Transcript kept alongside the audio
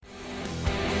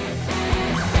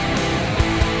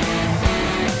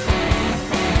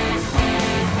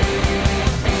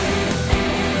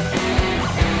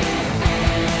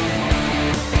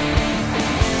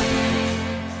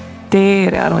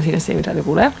Tere, armas investeerimisraadio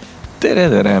kuulaja.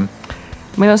 Tere.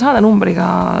 Meil on saade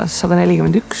numbriga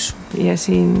 141 ja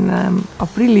siin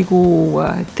aprillikuu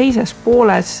teises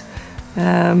pooles,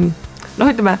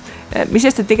 ütleme, mis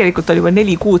sest, et tegelikult oli juba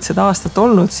 4 kuud seda aastat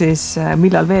olnud, siis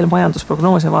millal veel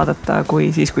majandusprognoose vaadata,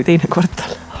 kui siis, kui teine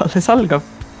kvartal alles algab,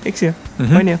 eks ju,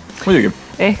 on ju? Muidugi.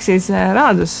 Ehk siis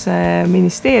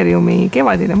Rahandusministeeriumi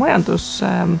kevadine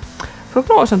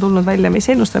majandusprognoos on tulnud välja, mis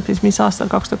ennustab siis, mis aastal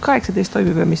 2018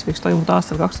 toimub ja mis võiks toimuda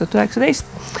aastal 2019.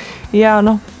 Ja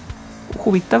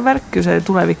huvitav värk ju see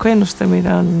tuleviku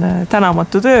ennustamine on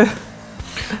tänamatu töö.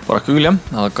 Paraku küll jah,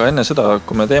 aga enne seda,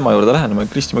 kui me teema juurde läheneme,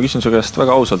 Kristi, ma küsin su käest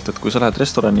väga ausalt, et kui sa lähed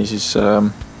restorani, siis sa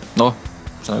nagu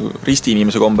risti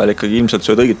inimese kombel ikkagi ilmselt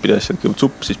sööd õiged pidessi, et kõigepealt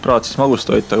supp, siis praad, siis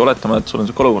magustoit, aga oletame, et sul on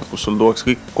see olukord, kus sul tuuakse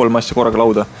kõik 3 asja korraga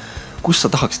lauda. Kus sa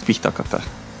tahaksid pihta hakata?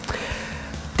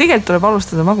 Tegelikult tuleb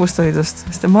alustada magustoidust,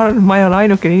 sest ma ei ole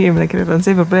ainukene inimene, kellel on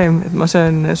see probleem, et ma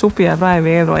söön supi ja prae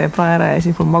või eelva ja prae ära ja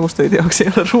siis mul magustoidu jaoks ei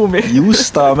ole ruumi.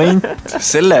 Justament,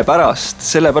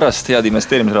 sellepärast head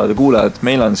investeerimisraadio kuulajad,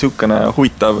 meil on siukene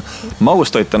huvitav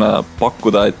magustoitena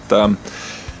pakkuda, et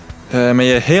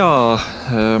meie hea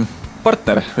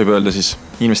partner, võib öelda siis,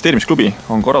 investeerimisklubi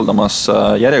on korraldamas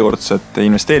järjekordset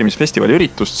investeerimisfestivali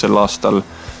üritust sel aastal.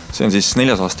 See on siis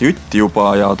 4. aasta jutti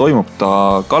juba ja toimub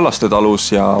ta Kallaste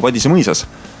talus ja Vadise mõisas.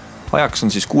 Ajaks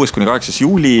on siis 6.–8.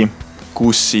 juuli,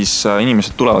 kus siis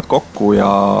inimesed tulevad kokku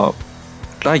ja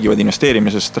räägivad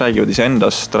investeerimisest, räägivad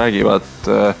iseendast, räägivad,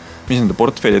 mis nende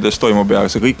portfellides toimub ja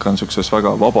see kõik on sellises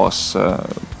väga vabas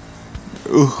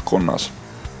õhkkonnas.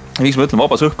 Miks ma ütlen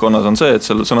vabas õhkkonnas on see, et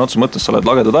seal sõna otsus mõttes sa oled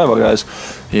lageda taeva käes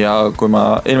ja kui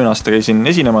ma eelmine aasta käisin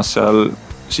esinemas seal,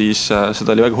 siis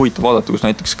seda oli väga huvitav vaadata, kus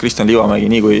näiteks Kristjan Liivamägi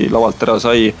nii kui lavalt ära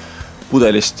sai,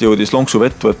 pudelist jõudis lonksu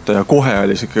vett võtta ja kohe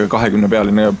oli siuke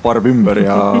 20-pealine parb ümber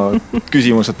ja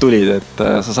küsimused tulid, et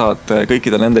sa saad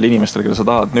kõikidel nendel inimestel, kelle sa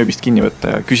tahad nööbist kinni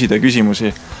võtta ja küsida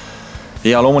küsimusi.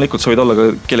 Ja loomulikult sa võid olla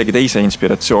ka kellegi teise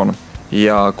inspiratsioon.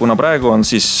 Ja kuna praegu on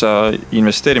siis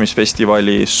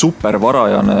investeerimisfestivali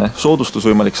supervarajane soodustus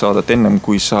võimalik saada, et ennem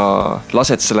kui sa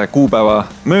lased selle kuupäeva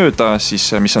mööda,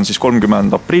 siis, mis on siis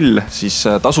 30. aprill, siis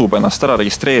tasub ennast ära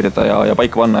registreerida ja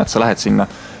paika panna, et sa lähed sinna.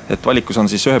 Et valikus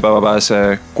on siis 1 päeva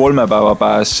pääse, 3 päeva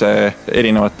pääse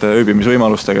erinevate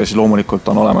ööbimisvõimalustega, siis loomulikult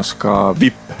on olemas ka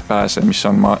VIP pääse, mis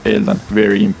on, ma eeldan,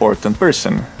 very important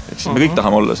person. Eks me kõik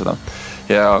tahame olla seda.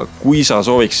 Ja kui sa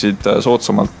sooviksid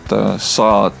soodsamalt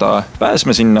saada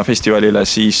pääsme sinna festivalile,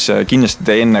 siis kindlasti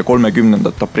tee enne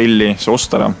 30. aprilli see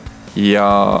ostara ja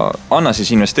anna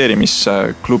siis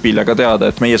investeerimisklubile ka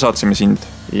teada, et meie saatsime sind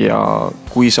ja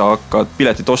kui sa hakkad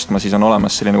piletit ostma, siis on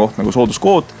olemas selline koht nagu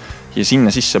sooduskood ja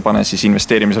sinna sisse pane siis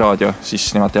investeerimisraadio,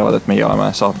 siis nemad teavad, et meie oleme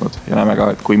saatnud ja näeme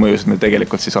ka, et kui mõjused me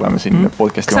tegelikult siis oleme siin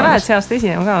podcasti. Kas sa lähed see aasta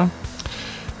esinema ka?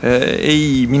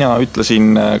 Ei, mina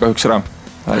ütlesin kahjuks ära.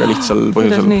 Väga lihtsal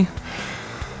põhjusel.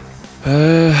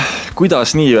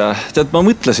 Kuidas nii või? Tead, ma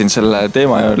mõtlesin selle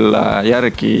teema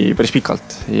järgi päris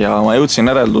pikalt ja ma jõudsin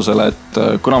järeldusele,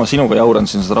 et kuna ma sinuga jauran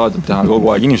siin seda raadiot teha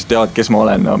kogu aeg, inimesed teavad, kes ma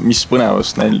olen ja mis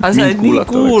põnevust neil mind kuulata. Aga sa oled nii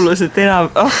kuulus, et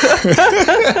enam...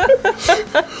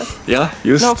 Jah,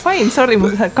 just. No fine, sorry,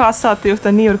 mu kaassaatejuht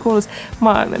on niivõrd kuulus.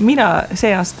 Mina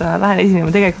see aasta lähen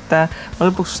esinema. Tegelikult ma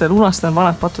lõpuks lunastan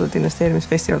vanad patud, et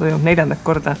investeerimisfestival toimub 4.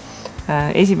 korda.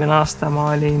 Esimene aasta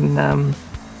ma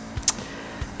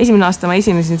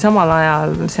esinesin samal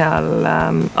ajal seal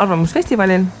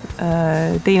arvamusfestivalil,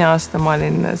 teine aasta ma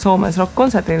olin Soomes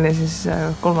rock-kontserdil ja siis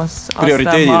 3. aasta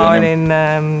ma olin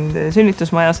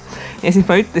sünnitusmajas ja siis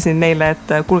ma ütlesin neile, et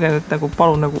kuulge nüüd nagu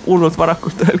palun nagu hullult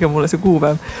varakult öelge mulle see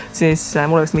kuupäev, siis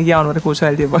mulle vist mingi jaanuarikuus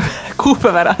öeldi juba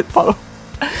kuupäev ära, et palun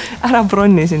ära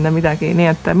bronni sinna midagi, nii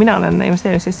et mina olen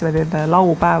investeerimisfestivalil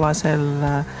laupäevasel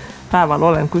päeval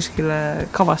olen kuskile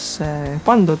kavasse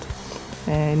pandud,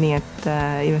 nii et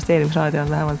investeerimisraadio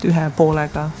on vähemalt 1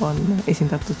 poolega on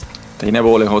esindatud. Teine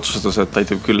pool otsustas, et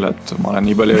täitub küll, et ma olen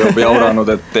nii palju jauranud,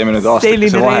 et teeme nüüd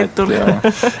aastakese vahet.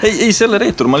 Ei, selle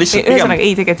reetur, ma lihtsalt pigem...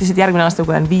 Ei, tegelikult lihtsalt järgmine aasta,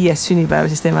 kui on 5. sünnipäev,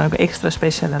 siis teeme nagu ekstra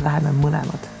special ja läheme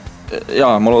mõlemad.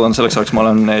 Jaa, ma loodan selleks ajaks, ma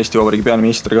olen Eesti Vabariigi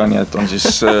peaminister ka, nii et on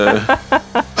siis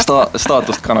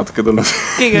staatust ka natuke tulnud.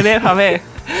 Keegi on RHV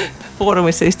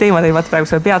foorumis sellist teemad ei vaata praegu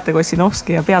seal Beate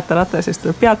Kossinovski ja Beate Ratas, sest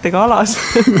tuleb Beatega alas.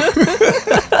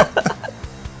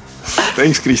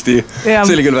 Thanks, Kristi.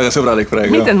 See oli küll väga sõbralik praegu.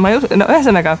 Mitte,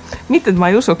 et ma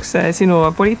ei usuks sinu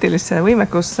poliitilisse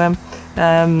võimekusse.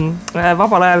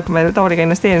 Vabal ajal, kui me Tauriga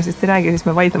investeerime, siis te räägi, siis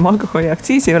me vaidleme alkoholi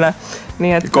aktsiisi üle.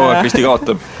 Kogu aeg Kristi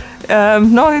kaotab.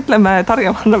 No ütleme,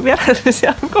 targem annab järele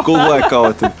seal kogu aeg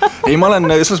kaotud. Ei, ma olen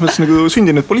selles mõttes nagu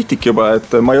sündinud poliitik juba, et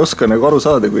ma ei oska nagu aru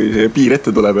saada, kui see piir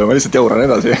ette tuleb ja ma lihtsalt jauran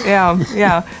edasi.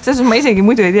 Ja, selles ma isegi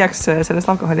muidu ei teaks sellest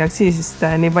alkoholiaktsiisist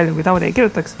nii palju, kui Tauri ei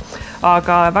kirjutaks.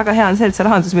 Aga väga hea on see, et see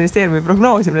Rahandusministeeriumi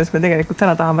prognoosi, millest me tegelikult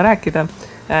täna tahame rääkida,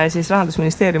 siis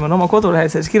Rahandusministeerium on oma kodulehel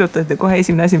selles kirjutatud ja kohe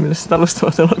esimene asi, millest nad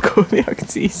alustavad on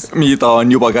alkoholiaktsiis. Mida on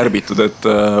juba kärbitud, et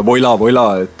voila,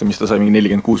 et mis ta sai mingi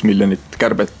 46 miljonit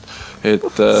kärbet.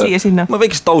 Et siia-sinna. Ma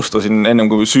väikest taustasin ennem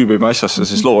kui süübime asjasse,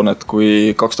 siis loon, et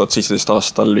kui 2017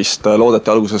 aastal vist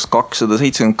loodeti alguses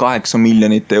 278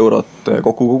 miljonit eurot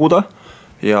kokku koguda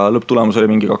ja lõpptulemus oli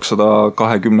mingi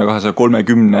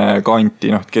 220-230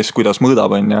 kanti, kes kuidas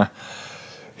mõõdab on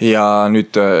ja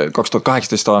nüüd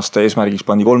 2018 aasta eesmärgiks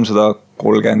pandi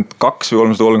 332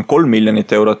 või 333 miljonit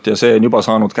eurot ja see on juba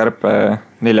saanud kärpe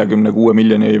 46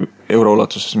 miljoni euro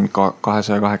ulatuses,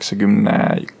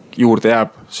 280 juurde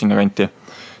jääb sinna kanti,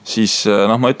 siis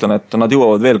ma ütlen, et nad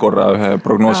jõuavad veel korra ühe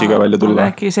prognoosiga välja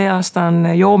tulla. Äkki see aasta on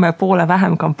joome poole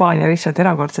vähem kampaania lihtsalt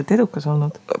erakordselt edukas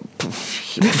olnud.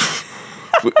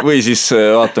 Või siis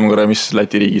vaatame korra, mis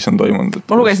Läti riigis on toimunud.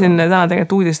 Ma lugesin täna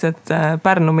tegelikult uudist, et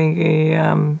Pärnu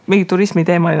mingi turismi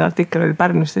teemaline artikkel oli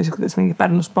Pärnust ja siis mingi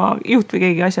Pärnu spa juht või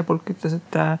keegi asjapulk ütles,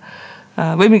 et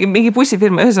või mingi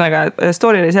bussifirma, ühesõnaga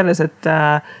story oli selles, et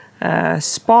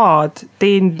spaad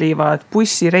teenlivad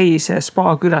bussireise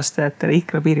spa külastajatele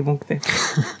Ikla piiripunkti.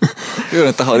 Ju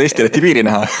need tahavad Eesti-Läti piiri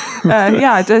näha.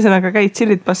 Ja, et ühesõnaga käid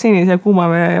chillid basseinis ja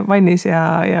kuumame vannis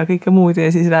ja kõike muud ja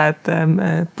siis lähed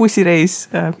bussireis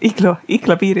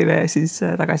Ikla piirile ja siis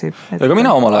tagasi. Aga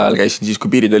mina omal ajal käisin siis, kui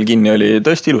piirid veel kinni oli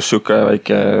tõesti ilus süke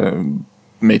väike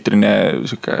meetrine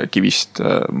süke kivist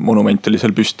monument oli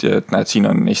seal püsti, et näed, siin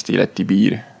on Eesti-Läti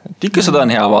piir. Et ikka seda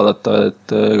on hea vaadata, et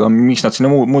miks nad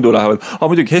sinna muidu lähevad.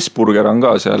 Muidugi Hesburger on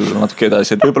ka seal natuke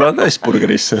edasi, et võib-olla lähevad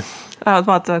Hesburgerisse. Lähevad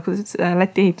vaatavad, kuidas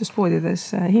Läti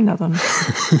ehituspoodides hinnad on.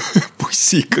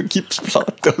 Bussiga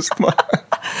kipsplaate ostma.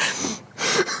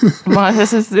 Ma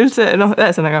üldse,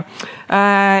 ühesõnaga.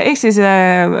 Ehk siis,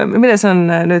 milles on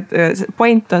nüüd,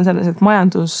 point on selles, et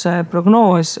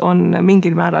majandusprognoos on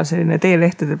mingil määral selline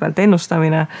teelehtede pealt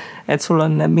ennustamine, et sul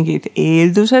on mingid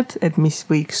eeldused, et mis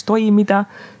võiks toimida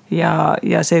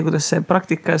ja see, kuidas see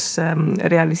praktikas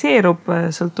realiseerub,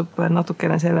 sõltub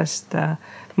natukene sellest,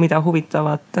 mida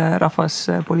huvitavad rahvas,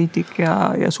 poliitik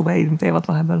ja suveilm teevad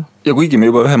vahepeal. Ja kuigi me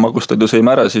juba ühe magustad ju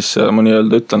sõime ära, siis ma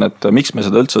nii-öelda ütlen, et miks me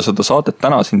seda saadet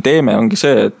täna siin teeme, ongi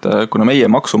see, et kuna meie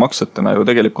maksumaksjatena ju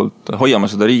tegelikult hoiame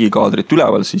seda riigikaadrit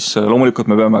üleval, siis loomulikult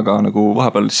me peame ka nagu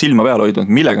vahepeal silma peal hoidma,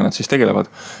 millega nad siis tegelevad.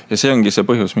 Ja see ongi see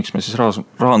põhjus, miks me siis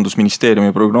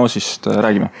Rahandusministeeriumi prognoosist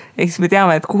räägime. Ehk siis me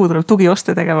teame, et kuhu tuleb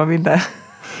tugioste tegema minna.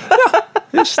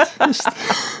 Just.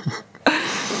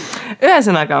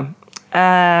 Ühesõnaga,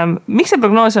 miks see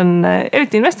prognoos on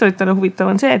eriti investoritele huvitav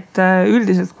on see, et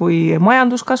üldiselt kui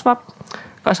majandus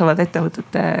kasvavad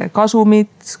ettevõtete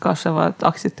kasumid, kasvavad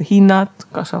aktsiate hinnad,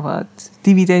 kasvavad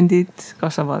dividendid,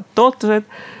 kasvavad tootlused.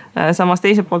 Samas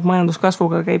teiselt poolt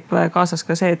majanduskasvuga käib kaasas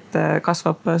ka see, et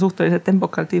kasvab suhteliselt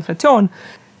tempokalt inflatsioon.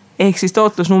 Ehk siis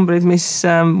tootlusnumbrid, mis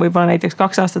võib-olla näiteks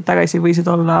 2 aastat tagasi võisid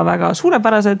olla väga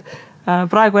suurepärased,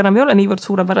 praegu enam ei ole niivõrd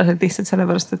suurepärased lihtsalt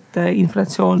sellepärast, et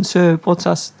inflatsioon sööb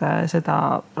otsast seda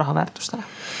raha väärtustele.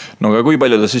 No aga kui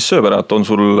palju ta siis sööb ära, et on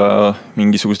sul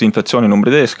mingisugused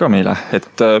inflatsiooninumbrid ees ka meile,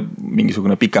 et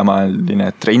mingisugune pikemaajaline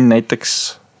trend näiteks?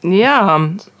 Jaa.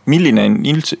 Milline on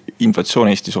inflatsioon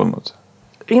Eestis olnud?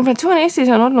 Inflatsioon Eestis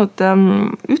on olnud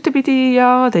ühtepidi ja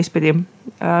teistpidi.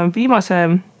 Viimase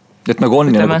et nagu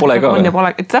on ja nagu pole ka.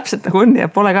 Täpselt nagu on ja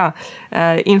pole ka.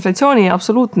 Inflatsiooni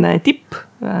absoluutne tipp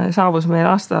saabus meil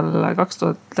aastal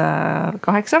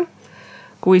 2008,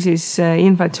 kui siis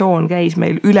inflatsioon käis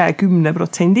meil üle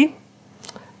 10%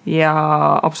 ja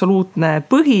absoluutne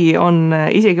põhi on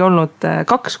isegi olnud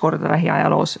 2 korda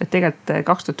lähiajaloos, et tegelikult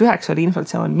 2009 oli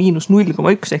inflatsioon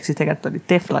 -0,1 ehk siis tegelikult oli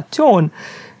deflatsioon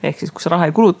ehk siis kui sa raha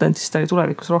ei kulutanud, siis ta oli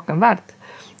tulevikus rohkem väärt.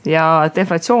 Ja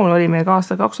deflatsioon oli meil ka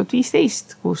aastal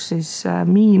 2015, kus siis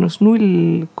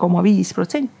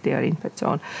 -0,5% oli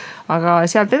inflatsioon. Aga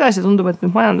sealt edasi tundub, et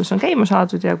nüüd majandus on käima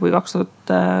saadud ja kui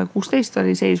 2016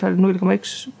 oli seis veel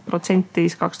 0,1%,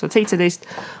 siis 2017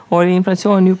 oli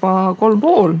inflatsioon juba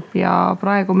 3,5% ja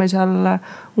praegu me seal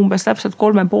umbes täpselt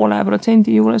 3,5%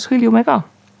 juures hõljume ka.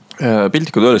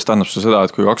 Piltlikult öeldes tähendab seda,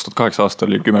 et kui 2008 aasta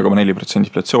oli 10,4%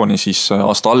 inflatsiooni, siis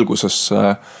aasta alguses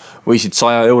võisid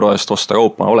 100 euro eest osta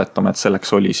kaupa, oletame, et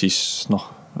selleks oli siis,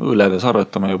 õledes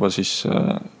arvetame juba siis,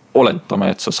 oletame,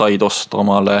 et sa said osta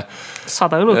omale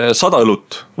 100 õlut. 100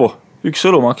 õlut. Üks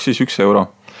õlu maksis 1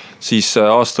 euro. siis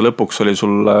aasta lõpuks oli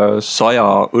sul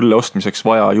 100 õlle ostmiseks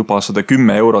vaja juba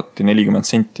 110 eurot ja 40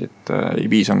 senti, et ei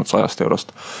piisanud 100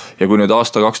 eurost. Ja kui nüüd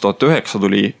aasta 2009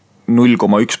 tuli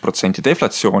 0,1%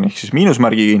 deflatsiooni, ehk siis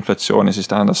miinusmärgiga inflatsiooni, siis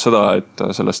tähendas seda, et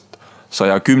sellest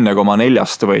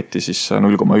 110,4 võeti siis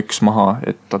 0,1 maha,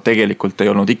 et ta tegelikult ei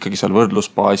olnud ikkagi seal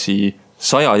võrdlusbaasi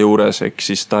 100 juures, ehk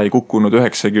siis ta ei kukkunud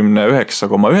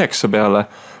 99,9 peale,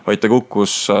 vaid ta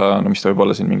kukkus, no mis ta võib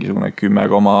olla siin mingisugune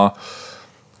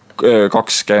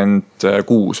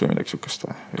 10,26 või midagi sukest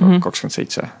või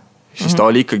 27. Siis ta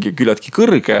oli ikkagi küllaltki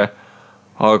kõrge,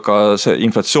 aga see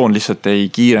inflatsioon lihtsalt ei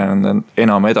kiirenenud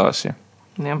enam edasi.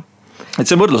 Ja. Et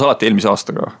see võrdlus alati eelmise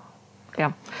aastaga.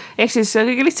 Jah. Ehk siis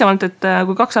kõige lihtsamalt, et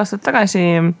kui 2 aastat tagasi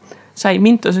sai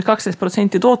Mintuses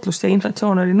 12% tootlust ja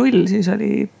inflatsioon oli 0, siis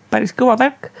oli päris kõva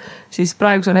märk. Siis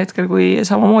praegusel hetkel, kui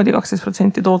samamoodi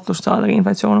 12% tootlust saada,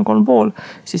 inflatsioon on 3,5,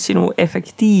 siis sinu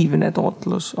efektiivne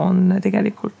tootlus on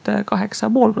tegelikult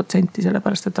 8,5%,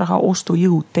 sellepärast et raha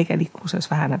ostujõud tegelikkuses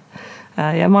väheneb.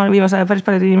 Ja ma olen viimase aja päris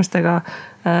paljude inimestega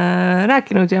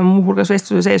rääkinud ja muuhulgas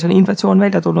vestluse sees on inflatsioon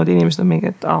välja tulnud. Inimesed on mingi,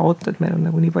 et et meil on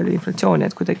nagu nii palju inflatsiooni,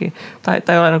 et kuidagi ta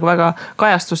ei ole nagu väga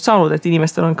kajastust saanud, et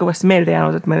inimestel on kõvasti meelde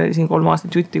jäänud, et meil oli siin 3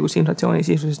 aastat jutti, kus inflatsiooni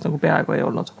sisuliselt nagu peaaegu ei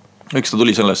olnud. Eks ta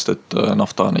tuli sellest, et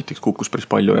nafta näiteks kukkus päris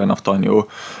palju ja nafta on ju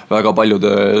väga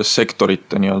paljude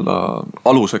sektorite nii-öelda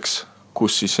aluseks,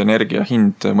 kus siis energia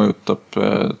hind mõjutab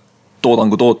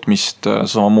toodangu tootmist,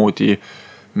 samamoodi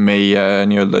meie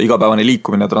nii-öelda igapäevane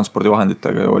liikumine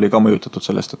transpordivahenditega oli ka mõjutatud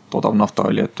sellest, et odav nafta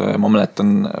oli, et ma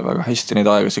mäletan väga hästi neid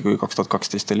aegasi, kui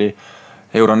 2012 oli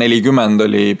 €40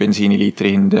 oli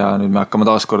bensiiniliitri hind ja nüüd me hakkame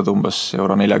taaskord umbes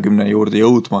 €40 juurde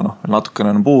jõudma,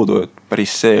 natukene on puudu, et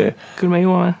päris see küll me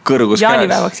jõuame.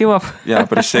 Jaanipäevaks jõuab. Ja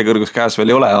päris see kõrgus käes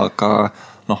veel ei ole, aga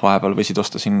vahepeal võisid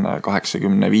osta siin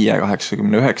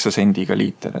 85-89 sendiga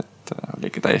liiter, et oli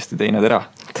ikka täiesti teine tera.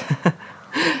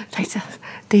 Täitsa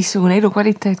teissugune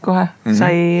elukvaliteet kohe.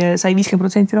 Sai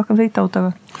 50% rohkem sõita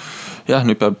autoga. Jah,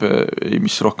 nüüd peab,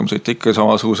 mis rohkem sõita, ikka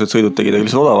samasugused sõidud tegid, aga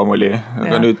lihtsalt odavam oli.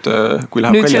 Aga nüüd, kui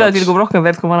läheb nüüd seda tilgub rohkem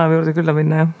veel, kui vanema juurde külla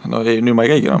minna. No ei, nüüd ma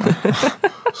ei käigi enam.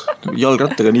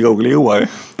 Jalgrattaga nii kaugele ei jõua.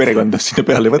 Perekondas sinna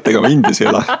peale ei võtta, aga ma Indias ei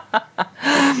ole.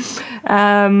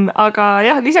 Aga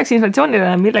jah, lisaks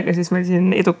inflatsioonile, millega siis meil siin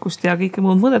edukust ja kõike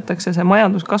muud mõõdetakse, see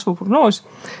majanduskasvu prognoos.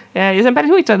 Ja see on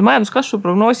päris huvitav, et majanduskasvu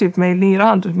prognoosib meil nii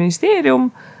Rahandusministeerium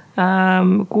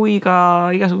kui ka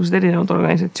igasugused erinevad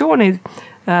organisatsioonid.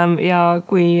 Ja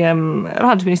kui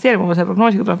Rahandusministeerium oma see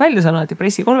prognoosiga tuleb välja, see on alati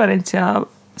pressikonverents ja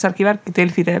särki-värki,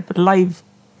 Delfi teeb live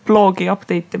blogi,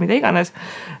 update ja mida iganes.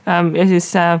 Ja siis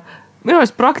minu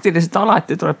meelest praktiliselt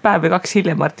alati tuleb päev või 2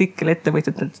 hiljem artikkel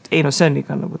ettevõtjatelt, et ei, see on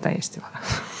ikka nagu täiesti vale.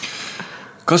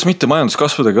 Kas mitte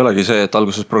majanduskasvudega olegi see, et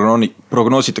alguses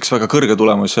prognoositakse väga kõrge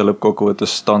tulemus ja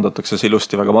lõppkokkuvõttes taandatakse see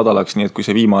ilusti väga madalaks, nii et kui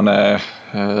see viimane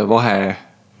vahe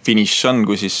finiš on,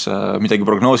 kui siis midagi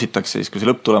prognoositakse, siis kui see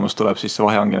lõpptulemus tuleb, siis see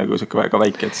vahe ongi nagu väga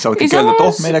väike, et saavad kõik öelda,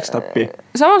 et me läks tappi.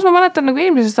 Samas ma mäletan nagu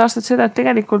eelmisest aastat seda, et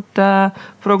tegelikult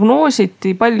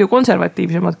prognoositi palju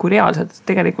konservatiivsemad kui reaalselt.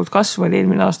 Tegelikult kasv oli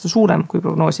eelmine aasta suurem kui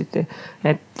prognoositi.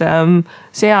 Et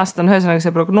see aasta on ühesõnaga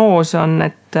see prognoos on,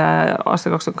 et aasta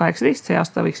 2018 see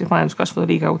aasta võiks majanduskasvu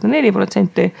liigaudu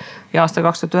 4% ja aasta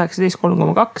 2019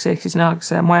 3,2 ehk siis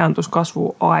nähakse majanduskasvu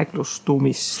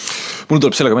aeglustumist. Mul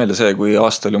tuleb sellega meelde see, kui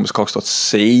aasta oli umbes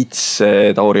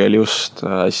 2007, Tauri oli just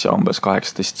äsja umbes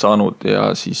 18 saanud ja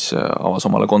siis avas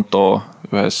omale konto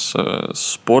ühes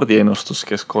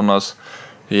spordienustuskeskkonnas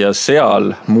ja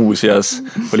seal muuseas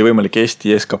oli võimalik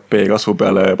Eesti SKP kasvu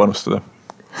peale panustada.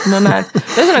 No näed,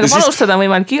 ühesõnaga panustada on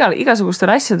võimalik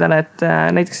igasugustele asjadele, et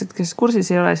näiteks, et kes kursis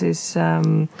ei ole, siis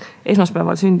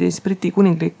esmaspäeval sündis Briti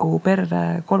kuningliku perre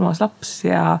 3. laps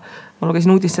ja ma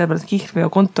lugesin uudist selle peale, et Kihlveo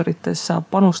kontorites saab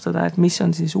panustada, et mis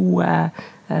on siis uue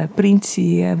printsi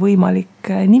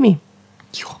võimalik nimi.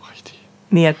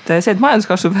 Nii et see, et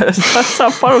majanduskasvu peale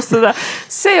saab panustada,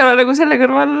 see ei ole nagu selle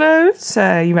kõrval üldse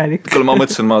imelik. Kuule, ma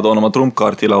mõtlesin, ma toon oma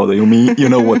trumpkaarti lauda, you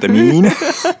know what I mean.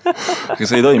 Aga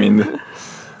see ei toiminud.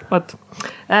 Võt.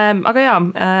 Aga jaa,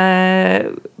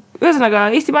 ühesõnaga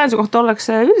Eesti majanduse kohta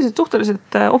ollakse üldiselt suhteliselt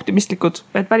optimistlikud,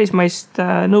 et välismaist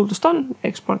nõudlust on,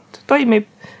 eksport toimib,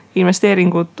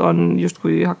 investeeringud on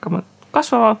justkui hakkama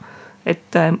kasvama,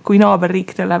 et kui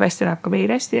naaberriikidel läheb hästi, läheb ka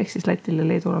meil hästi, ehk siis Lätil ja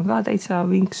Leedul on ka täitsa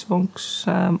vinks-vonks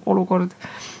olukord.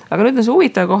 Aga nüüd on see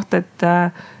huvitav koht, et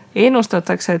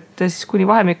ennustatakse, et siis kuni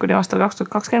vahemikuni aastal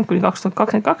 2020 kuni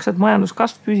 2022, et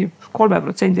majanduskasv püsib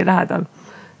 3% lähedal.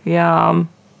 Ja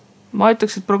ma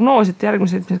ütleks, et prognoos, et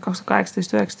järgmised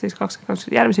 2018, 19,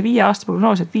 20, järgmise 5 aasta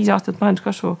prognoos, et 5 aastat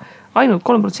majanduskasvu ainult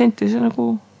 3%, see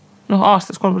nagu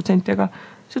aastas 3%, aga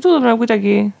see tundub nagu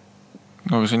kuidagi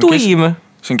tuim.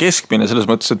 see on keskmine selles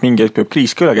mõttes, et mingi hetk peab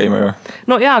kriis ka üle käima ju.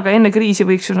 No jaa, aga enne kriisi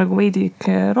võiks ju nagu veidi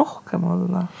rohkem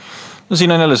olla. No siin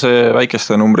on jälle see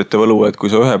väikeste numbrite võlu, et kui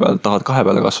sa ühe pealt tahad 2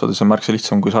 peale kasvada, see on märksa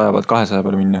lihtsam, kui 100 pealt 200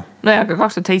 peale minna. No ja, aga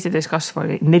 2017 kasv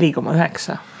oli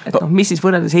 4,9. Et no, mis siis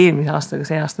võrreldes eelmise aastaga,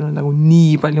 see aasta nüüd nagu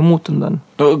nii palju muutunud on?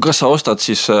 No kas sa ostad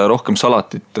siis rohkem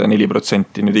salatit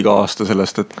 4% nüüd iga aasta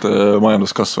sellest, et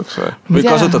majandus kasvaks või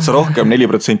kasutad sa rohkem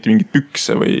 4% mingit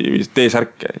pükse või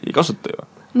T-särke? Ei kasuta ju.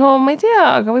 No ma ei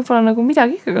tea, aga võib-olla nagu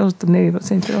midagi ikka kasutab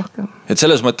 4% rohkem. Et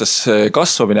selles mõttes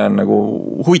kasvamine on nagu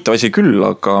huvitav asi küll,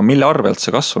 aga mille arvelt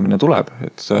see kasvamine tuleb?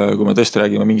 Et kui me tõesti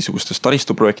räägime mingisugustest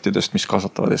taristuprojektidest, mis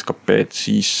kasvatavad SKP-d,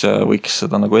 siis võiks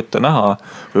seda nagu ette näha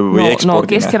või ekspordine. No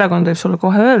Keskerakond võib sulle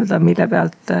kohe öelda, mille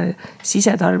pealt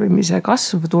sisetarbimise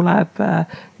kasv tuleb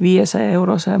 500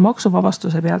 eurose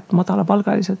maksuvabastuse pealt,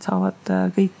 madalapalgalised saavad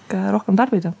kõik rohkem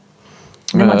tarbida.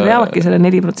 Nemad veavadki selle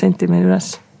 4% meil üles.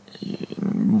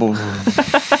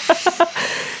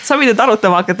 Sa võid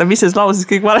arutama hakata, mis selles lauses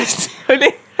kõik valesti oli.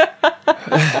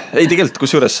 Ei, tegelikult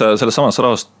kusjuures selles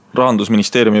samas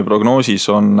Rahandusministeeriumi prognoosis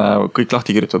on kõik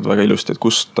lahti kirjutatud väga ilusti, et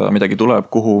kust midagi tuleb,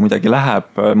 kuhu midagi läheb.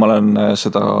 Ma olen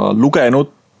seda lugenud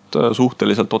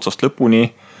suhteliselt otsast lõpuni.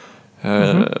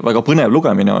 Väga põnev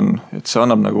lugemine on, et see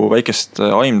annab nagu väikest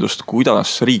aimdust,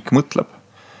 kuidas riik mõtleb.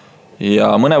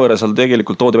 Ja mõnevõrra seal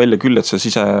tegelikult toodi välja küll, et see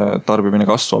sisetarbimine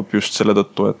kasvab just selle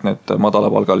tõttu, et need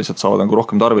madalapalgalised saavad nagu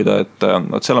rohkem tarbida, et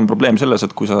seal on probleem selles,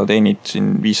 et kui sa teenid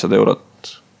siin 500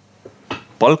 eurot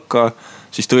palka,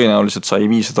 siis tõenäoliselt sa ei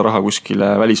vii seda raha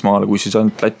kuskile välismaale, kui siis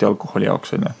ainult Läti alkoholi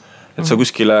jaoks on. Et sa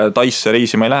kuskile Taisse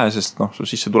reisima ei lähe, sest su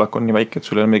sissetulek on nii väike, et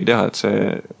sul ei ole midagi teha, et see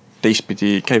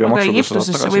teistpidi käibemaksuga. Aga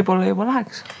Egiptusesse võib-olla juba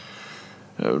läheks.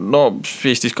 No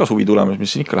Eestis ka suvi tulemas,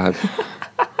 mis siin ikka lähed?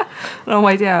 No ma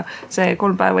ei tea, see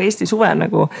 3 päeva Eesti suve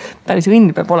nagu päris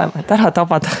õnn peab olema, et ära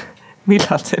tabada,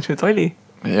 millal see nüüd oli.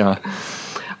 Ja.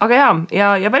 Aga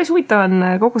ja päris huvitav on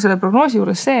kogu selle prognoosi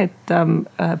juures see, et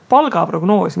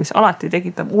palgaprognoos, mis alati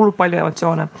tekitab hullult palju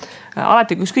emotsioone.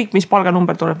 Alati ükskõik, mis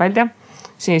palganumber tuleb välja,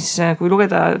 siis kui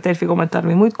lugeda Delfi kommentaare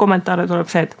või muid kommentaare, tuleb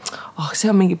see, et see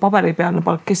on mingi paberipealne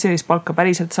palk, kes sellist palka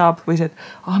päriselt saab või see, et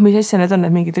mis asja need on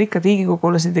need mingid rikkad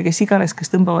riigikogulased ja kes iganes,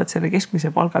 kes tõmbavad selle keskmise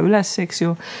palga üles, eks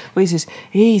ju. Või siis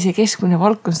see keskmine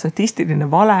palk on statistiline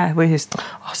vale või siis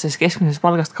sellest keskmisest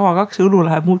palgast kava 2 õlu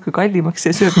läheb muud kui kallimaks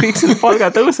ja sööb kõik selle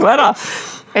palga tõusu ära.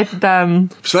 Et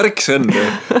mis värk see on?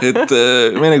 Et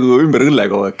me nagu ümber õlle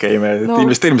kogu aeg käime, et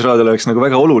investeerimisraadil oleks nagu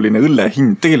väga oluline õlle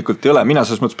hind. Tegelikult ei ole, mina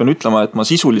selles mõttes pean ütlema, et ma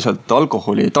sisuliselt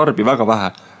alkoholi ei tarbi väga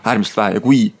vähe, äärmiselt vähe ja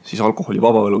kui, siis alkoholi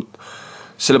vaba õlut.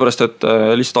 Sellepärast, et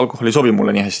lihtsalt alkohol ei sobi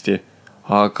mulle nii hästi,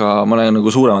 aga ma näen nagu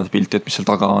suuremat pilti, et mis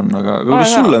seal taga on. Aga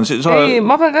mis sulle on? Ei,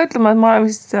 ma pean ka ütlema, et ma olen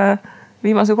vist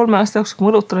viimase 3 aasta jooksul, kui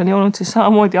ma õlut olen joonud, siis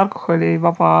samamoodi alkoholi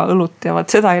vaba õlut ja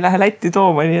seda ei lähe Lätti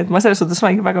tooma, nii et ma selles suhtes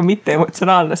olengi väga mitte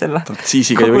emotsionaalne selle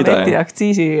komponenti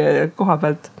aktsiisi koha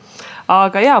pealt.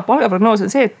 Aga palgaprognoos on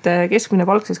see, et keskmine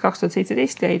palk siis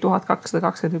 2017 jäi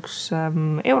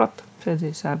 1221 eurot, see on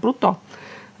siis bruto.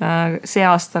 See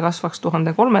aasta kasvaks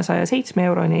 1307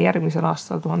 euroni ja järgmisel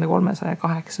aastal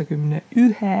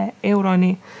 1381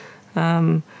 euroni.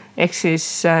 Ehk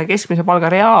siis keskmise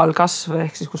palga reaalkasv,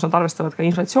 ehk siis kus nad arvestavad ka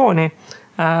inflatsiooni,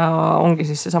 ongi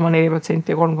siis see sama 4%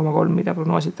 ja 3,3, mida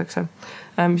prognoositakse.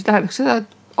 Mis tähendaks seda,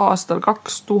 et aastal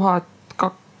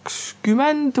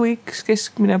 2020 võiks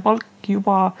keskmine palk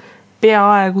juba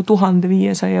peaaegu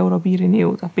 1500 euro piirini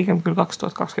jõuda, pigem küll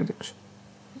 2021.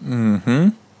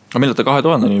 Aga millal ta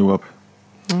 2000 jõuab?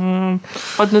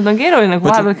 Vaat nüüd on keeruline, kui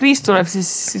vahepeal kriis tuleb,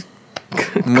 siis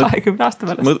 20 aasta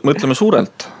pärast. Mõtleme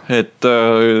suurelt, et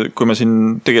kui me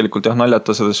siin tegelikult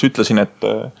naljatades ütlesin, et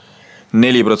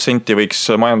 4% võiks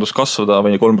majandus kasvada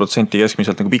või 3%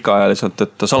 keskmiselt nagu pikaajaliselt,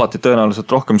 et salatit tõenäoliselt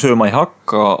rohkem sööma ei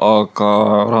hakka, aga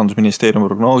Rahandusministeerium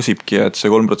prognoosibki, et see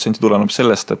 3% tuleneb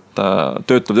sellest, et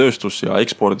töötav tööstus ja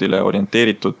ekspordile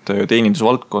orienteeritud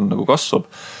teenindusvaldkond nagu kasvab.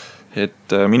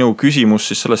 Et minu küsimus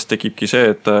siis sellest tekibki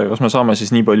see, et kas me saame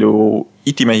siis nii palju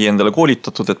itimehi endale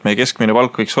koolitatud, et meie keskmine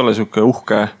palk võiks olla siuke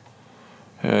uhke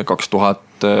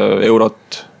 2000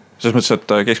 eurot. Selles mõttes, et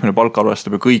keskmine palk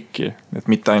arvestab ju kõiki, et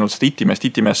mitte ainult seda itimeest.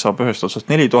 Itimeest saab ühest otsast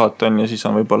 4000 on ja siis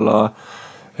on võibolla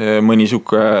mõni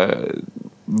siuke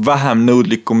vähem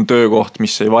nõudlikum töökoht,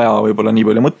 mis ei vaja võibolla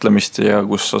nii palju mõtlemist ja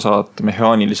kus sa saad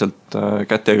mehaaniliselt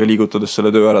kätega liigutades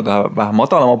selle töö ära teha vähem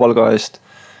madalama palga eest.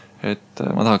 Et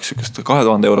ma tahaks sükest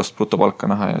 2000 eurost brutopalka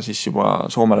näha ja siis juba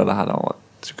Soomele lähedama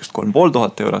sükest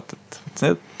 3500 eurot, et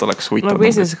need oleks huvitav. No kui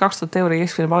esimese 2000 euro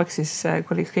keskmine palk, siis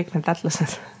koliks kõik need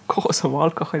lätlased koos oma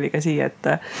alkoholiga siia, et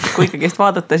kui ikkagi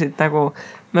vaadatasid nagu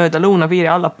mööda lõunapiiri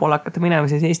allapoole hakata minema,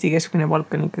 siis Eesti keskmine palk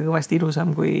on ikka kõvasti ilusam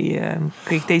kui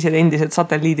kõik teised endised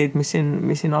satelliidid, mis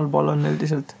siin allpool on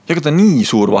üldiselt. Ja ega ta nii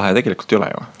suur vahe tegelikult ei ole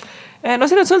ju? No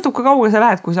siin sõltub ka kaugele sa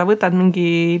lähed, kui sa võtad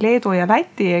mingi Leedu ja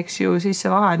Läti, eks ju, siis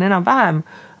see vahe on enam-vähem,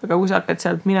 aga kui sa hakkad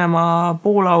sealt minema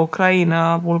Poola, Ukraina,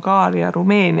 Bulgaaria,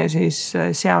 Rumeenia, siis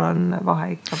seal on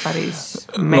vahe ikka päris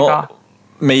mega. No,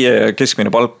 meie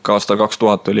keskmine palk aastal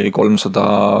 2000 oli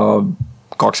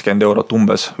 320 eurot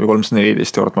umbes või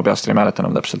 314 eurot, ma peast ei mäleta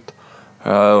enam täpselt.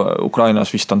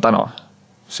 Ukrainas vist on täna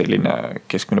selline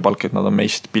keskmine palk, et nad on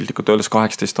meist piltlikult öeldes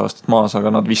 18 aastat maas,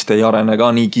 aga nad vist ei arene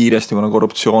ka nii kiiresti, kuna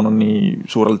korruptsioon on nii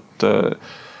suurelt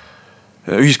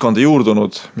ühiskonda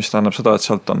juurdunud, mis tähendab seda, et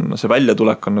sealt on see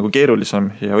väljatulek on nagu keerulisem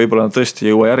ja võib-olla nad tõesti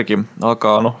ei jõua järgi,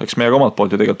 aga eks meie ka omalt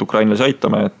poolt ju tegelikult ukrainlasi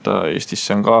aitame, et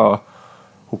Eestisse on ka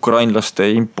ukrainlaste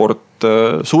import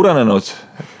suurenenud,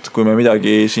 et kui me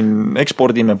midagi siin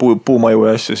ekspordime puumaju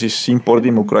ja asju, siis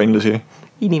impordime ukrainlasi.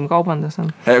 Inimkaubandus on.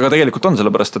 Aga tegelikult on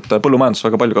sellepärast, et põllumajandus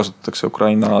väga palju kasutatakse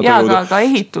Ukraina tööjõudu. Ja aga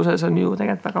ehituses on ju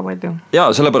tegelikult väga palju. Ja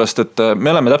sellepärast, et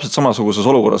me oleme täpselt samasuguses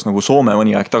olukorras nagu Soome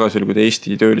mõni aeg tagasi, kui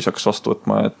Eesti töölis hakkas vastu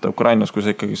võtma, et Ukrainas, kui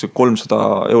see ikkagi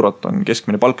 300 eurot on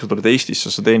keskmine palk, sa tuled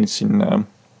Eestisse, sa teenid siin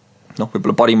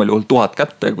võib-olla parimal juhul 1000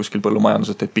 kätte kuskil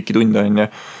põllumajanduses, teed pikki tunde on,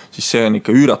 siis see on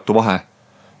ikka üüratu vahe.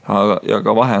 Ja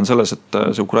ka vahe on selles, et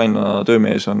see Ukraina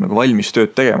töömees on nagu valmis tööd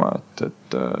tegema,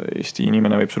 et Eesti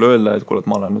inimene võib sulle öelda, et kuule, et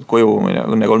ma olen nüüd koju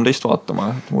õnne 13 vaatama,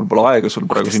 et mul pole aega sul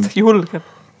praegu siin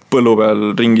põllu peal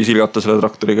ringi silgata selle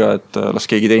traktoriga, et las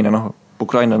keegi teine,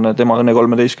 ukrainlane, tema õnne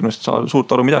 13 saa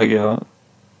suurt aru midagi ja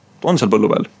on seal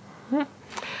põllu peal.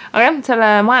 Aga jah, selle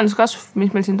majanduskasv,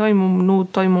 mis meil siin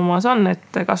toimumas on,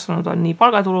 et kasvanud on nii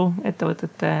palgatulu,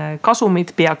 ettevõtete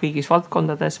kasumid pea kõigis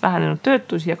valdkondades, vähenenud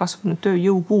töötus ja kasvanud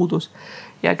tööjõupuudus.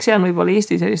 Ja eks see on võib-olla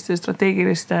Eesti selliste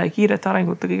strateegiliste kiirete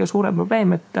arengute kõige suurem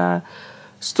probleem, et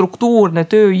struktuurne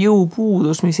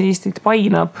tööjõupuudus, mis Eestit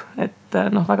painab, et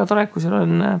väga tore, kui seal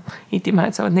on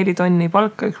IT-mehed saavad 4 tonni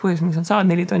palka, üks põhjus, miks nad saavad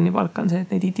 4 tonni palka on see, et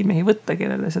neid IT-mehi võtta,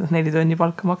 kellele seda 4 tonni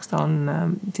palka maksta on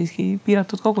siiski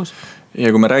piiratud kogus.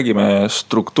 Ja kui me räägime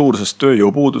struktuursest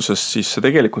tööjõupuudusest, siis see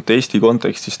tegelikult Eesti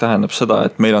kontekstis tähendab seda,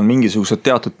 et meil on mingisugused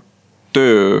teatud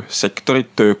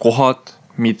töösektorid, töökohad,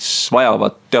 mis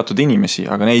vajavad teatud inimesi,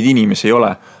 aga neid inimesi ei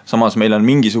ole. Samas meil on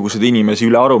mingisugused inimesi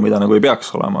üle aru, mida nagu ei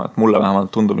peaks olema, et mulle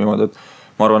vähemalt tundub niimoodi, et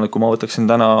ma arvan, et kui ma võtaksin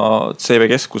täna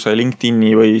CV Keskuse,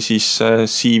 LinkedIni või siis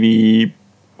CV,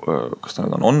 kas ta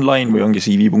nüüd on online või ongi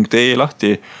CV.ee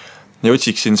lahti ja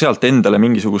otsiksin sealt endale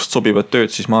mingisugust sobivat tööd,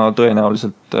 siis ma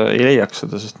tõenäoliselt ei leiaks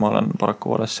seda, sest ma olen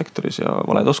paraku vales sektoris ja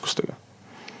valed oskustega.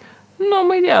 No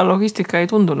ma ei tea, logistika ei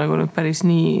tundu nagu nüüd päris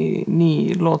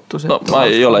nii lootus. No ma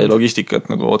ei ole logistikat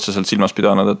nagu otseselt silmas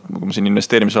pidanud, et kui ma siin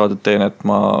investeerimisraadet teen, et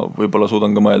ma võib-olla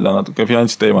suudan ka mõelda natuke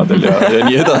finantsteemadel ja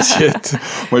nii edasi. Et ja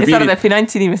sa arvad, et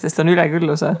finantsinimestest on üle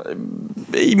külluse?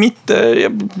 Ei, mitte.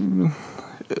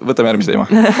 Võtame järgmise teema.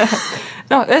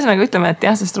 No, ühesõnaga ütleme, et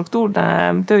jah, see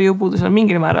struktuurne tööjõupuudus on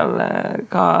mingil määral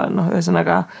ka,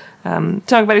 ühesõnaga,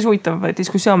 see on päris huvitav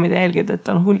diskussioon, mida jälgida, et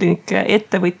on huldik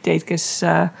ettevõtjaid, kes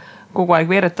kogu aeg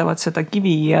veeretavad seda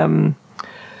kivi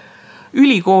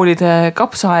ülikoolide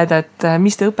kapsaaeda, et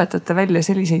mis te õpetate välja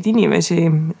selliseid inimesi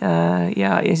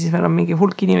ja siis meil on mingi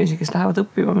hulk inimesi, kes lähevad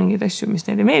õppima mingeid asju, mis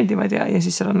neile meeldivad ja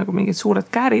siis seal on nagu mingid suured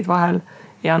käärid vahel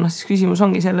ja siis küsimus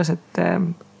ongi selles, et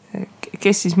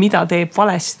kes siis mida teeb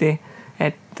valesti,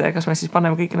 et kas me siis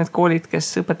paneme kõik need koolid,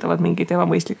 kes õpetavad mingeid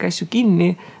ebamõistlikke asju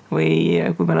kinni või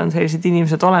kui meil on sellised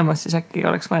inimesed olemas, siis äkki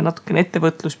oleks vaja natukene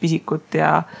ettevõtluspisikut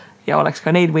ja oleks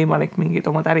ka neil võimalik mingid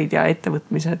omad ärid ja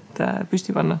ettevõtmised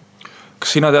püsti panna.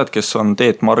 Kas sina tead, kes on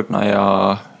Teet Margna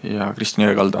ja Kristjan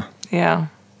Jõekalda? Jaa.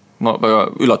 No väga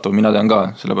üllatav, mina tean ka,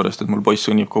 sellepärast, et mul poiss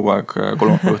sunnib kogu aeg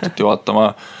kolmapäeva õhtuti vaatama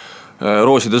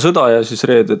Rooside sõda ja siis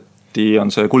reedeti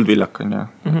on see Kuldviljak on ja.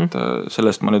 Et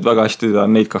sellest ma nüüd väga hästi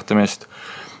tean neid kahte meest.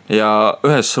 Ja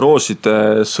ühes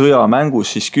Rooside sõja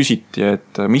mängus siis küsiti,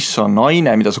 et mis on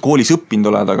aine, mida sa koolis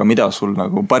õppinud oled, aga mida sul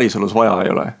nagu päriselus vaja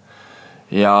ei ole.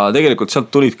 Ja tegelikult sealt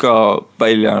tulid ka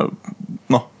välja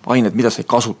ained, mida sa ei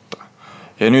kasuta.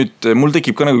 Ja nüüd mul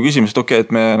tekib ka nagu küsimus, et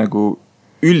et me nagu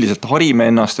üldiselt harime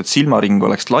ennast, et silmaring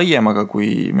oleks laiem, aga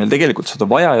kui meil tegelikult seda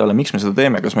vaja ei ole, miks me seda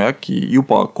teeme, kas me äkki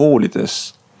juba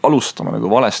koolides alustame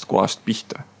nagu valest kohast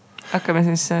pihta? Hakkame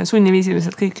siis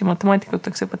sunniviisiliselt kõiki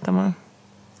matemaatikuteks õpetama.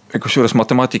 Kus juures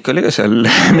matemaatika oli ka seal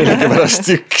millegi pärast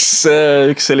üks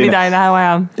selline. Mida ei lähe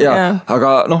vaja. Ja. Aga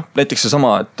näiteks see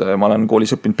sama, et ma olen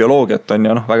koolis õppinud bioloogiat on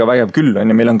ja väga vägev küll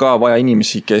on ja meil on ka vaja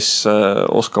inimesi, kes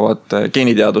oskavad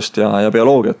geeniteadust ja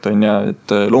bioloogiat on ja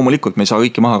et loomulikult me ei saa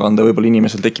kõiki maha kanda, võib-olla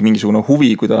inimesel tekib mingisugune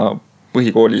huvi, kui ta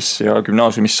põhikoolis ja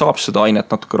gümnaasiumis saab seda ainet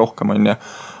natuke rohkem, on ju.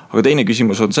 Aga teine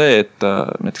küsimus on see, et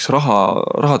näiteks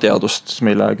rahateadust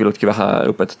meile küllaltki vähe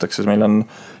õpetatakse. Meil on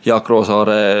Jaak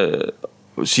Roosaare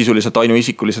sisuliselt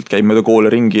ainuisikuliselt käib mööda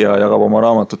koole ringi ja jagab oma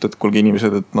raamatut, et kuulge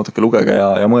inimesed, et natuke lugege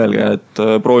ja mõelge, et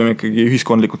proovime ikkagi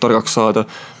ühiskondlikult targaks saada.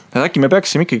 Ja äkki me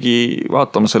peaksime ikkagi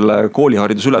vaatama selle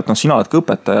kooliharidus üle, et sina oled ka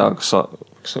õpetaja, kas sa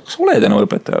oled enam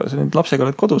õpetaja, sa nüüd lapsega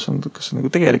oled kodus, kas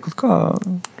nagu tegelikult ka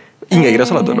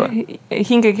hingekirjas oled või?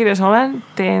 Hingekirjas olen,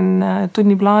 teen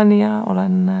tunniplaani ja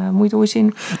olen muidu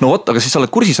usin. No vot, aga siis sa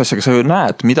oled kursis asjaga, sa ju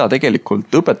näed, mida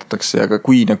tegelikult õpetatakse ja ka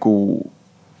kui nagu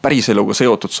päris eluga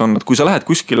seotud see on, et kui sa lähed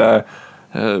kuskile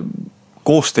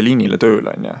koosteliinile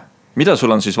tööle, mida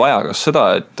sul on siis vaja, kas seda,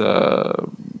 et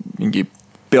mingi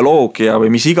bioloogia või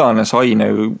mis iganes aine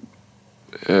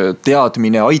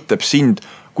teadmine aitab sind,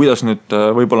 kuidas nüüd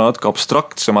võib-olla natuke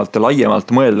abstraktsemalt ja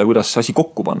laiemalt mõelda, kuidas see asi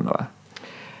kokku panna või?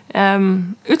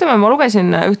 Ütleme, ma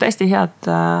lugesin ühte hästi head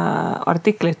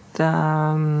artiklit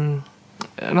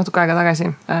natuke aega tagasi.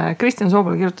 Kristjan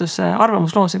Soobel kirjutas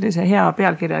arvamusloo sellise hea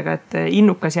pealkirjaga, et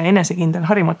innukas ja enesekindel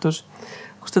harimatus,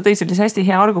 kus ta tõi sellise hästi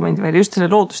hea argumendi välja just selle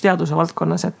loodusteaduse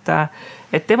valdkonnas,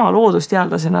 et tema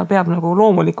loodusteadlasena peab nagu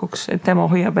loomulikuks, et tema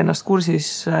hoiab ennast kursis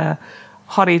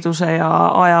hariduse ja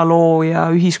ajaloo ja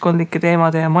ühiskondlike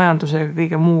teemade ja majanduse ja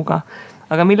kõige muuga.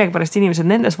 Aga millegipärast inimesed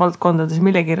nendes valdkondades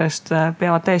millegipärast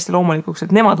peavad täiesti loomulikuks,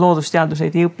 et nemad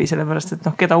loodusteaduseid ei õpi, sellepärast et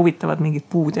keda huvitavad mingid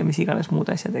puud ja mis iganes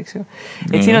muud asjad, eks ju.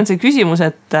 Et siin on see küsimus,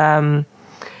 et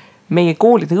meie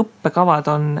koolide õppekavad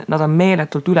nad on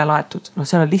meeletult ülelaetud.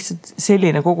 See on lihtsalt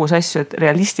selline kogus asju, et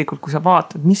realistlikult, kui sa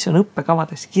vaatad, mis on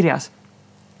õppekavades kirjas,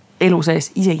 elu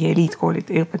sees isegi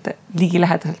eliitkoolid ei õpeta ligi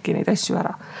lähedaseltki neid asju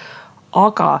ära.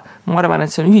 Aga ma arvan,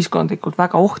 et see on ühiskondlikult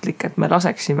väga ohtlik, et me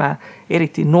laseksime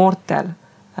eriti noortel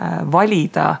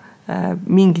valida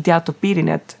mingi teatud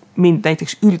piirini, et mind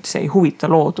näiteks üldse ei huvita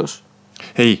loodus.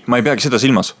 Ei, ma ei peagi seda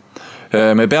silmas.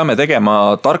 Me peame tegema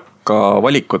tarka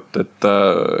valikut, et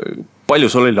palju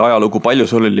sul oli ajalugu, palju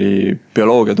sul oli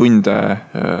bioloogiatunde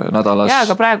nädalas.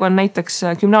 Aga praegu on näiteks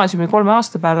gümnaasiumi 3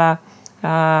 aasta peale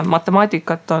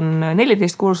matemaatikat on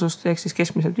 14 kursust, ehk siis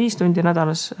keskmiselt 5 tundi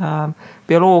nädalas.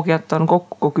 Bioloogiat on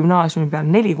kokku gümnaasiumi peal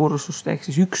 4 kursust, ehk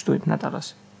siis 1 tund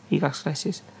nädalas igaks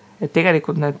klassis. Et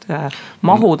tegelikult need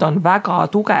mahud on väga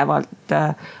tugevalt,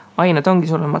 ained ongi,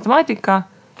 sul on matemaatika,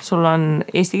 sul on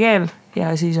eesti keel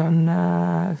ja siis on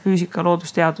füüsika,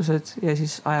 loodusteadused ja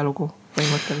siis ajalugu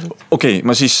põhimõtteliselt. Okei,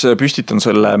 ma siis püstitan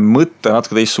selle mõtte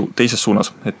natuke teises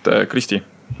suunas, et Kristi,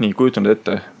 nii kujutan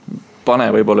ette, pane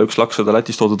võib-olla üks laks seda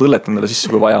Lätist toodud õllet endale sisse,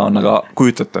 kui vaja on, aga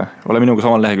kujutate, ole minuga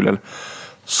samal leheküljel.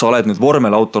 Sa oled nüüd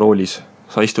vormel autoroolis,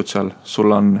 sa istud seal, sul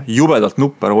on jubedalt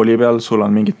nuppe rooli peal, sul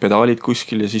on mingid pedaalid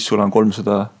kuskil ja siis sul on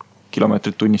 300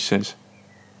 kilomeetrit tunnis sees.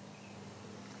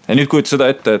 Ja nüüd kujuta seda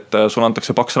ette, et sul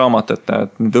antakse paks raamat, et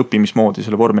nüüd õppimismoodi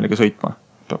selle vormeliga sõitma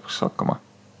peaks hakkama.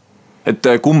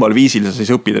 Et kumbal viisil sa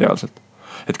siis õpid reaalselt.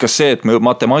 Et kas see, et me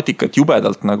matemaatikat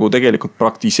jubedalt nagu tegelikult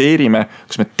praktiseerime,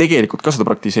 kas me tegelikult ka seda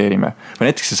praktiseerime?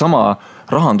 Või näiteks see sama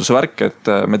rahanduse värk,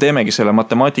 et me teemegi selle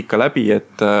matemaatika läbi,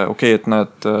 et okei, et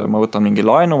ma võtan mingi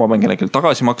laenu, ma pean kellelegi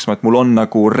tagasi maksma, et mul on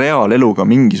nagu reaaleluga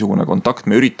mingisugune kontakt,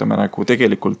 me üritame nagu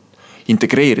tegelikult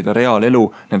integreerida reaalelu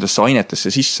nendesse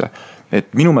ainetesse sisse. Et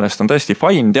minu meelest on täiesti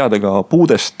fine teada ka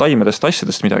puudest, taimedest,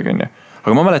 asjadest midagi.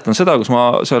 Aga ma mäletan seda, kus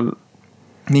ma seal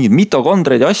mingid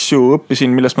mitokondreid ja asju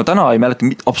õppisin, millest ma täna ei mäleta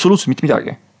absoluutselt mitte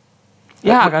midagi.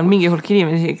 Jah, aga on mingi hulk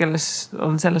inimesi, kelles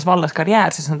on selles vallas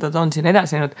karjäär, sest nad on siin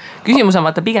edasi. Küsimus on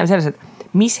vaata pigem selles, et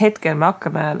mis hetkel me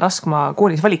hakkame laskma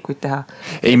koolis valikuid teha.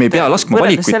 Ei, me ei pea laskma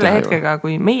valikuid teha. Selle hetkega,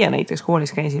 kui meie näiteks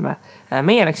koolis käisime,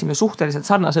 meie läksime suhteliselt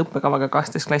sarnase õppekavaga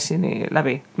 12 klassini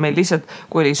läbi. Meil lihtsalt,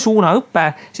 kui oli suunaõppe,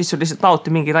 siis sul lihtsalt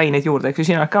laoti mingeid aineid juurde. Eks ju,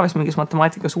 sina oled ka vist mingis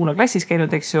matemaatika suunaklassis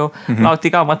käinud, eks ju,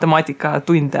 laoti ka matemaatika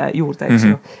tunde juurde, eks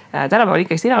ju. Tänapäeval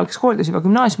ikkagi enamikes koolides juba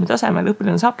gümnaasiumi tasemel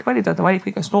õpilane saabki valida, ta valib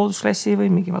kas loodusklassi või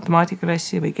mingi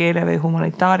matemaatikaklassi või keele või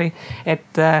humanitaari.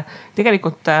 Et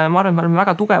tegelikult ma arvan, me oleme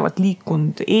väga tugevalt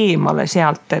liikunud eemale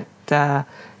sealt,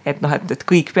 et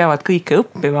kõik peavad kõike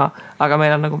õppima, aga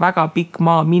meil on nagu väga pikk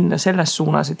maa minna selles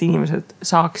suunas, et inimesed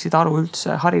saaksid aru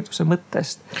üldse hariduse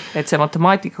mõttest. Et see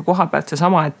matemaatika koha pealt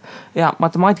seesama, et ja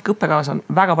matemaatika õppekavas on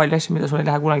väga palju asju, mida sul ei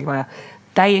lähe kunagi vaja.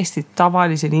 Täiesti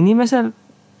tavalisel inimesel,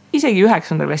 isegi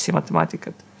 9. klassi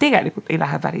matemaatikat, tegelikult ei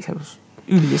lähe päriselus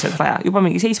üldiselt vaja. Juba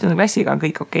mingi 7. klassiga on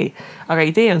kõik okei. Aga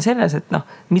idee on selles, et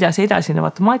mida see edasine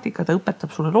matemaatika, ta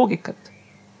õpetab sulle loogikat.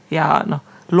 Ja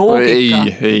loogika.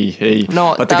 Ei.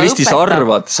 Vaata, Kristi, sa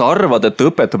arvad, et ta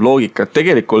õpetab loogikat.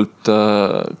 Tegelikult,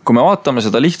 kui me vaatame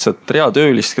seda lihtsalt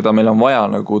reatöölist, keda meil on vaja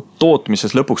nagu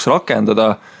tootmises lõpuks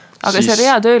rakendada, aga siis... see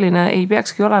reatööline ei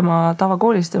peakski olema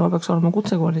tavakoolis, tema peaks olema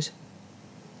kutsekoolis.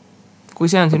 Kui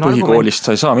see on sinu põhikoolist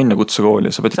sa ei saa minna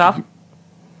kutsekooli, sa pead ikkagi,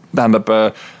 tähendab,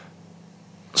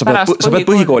 sa pead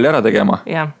põhikooli ära tegema.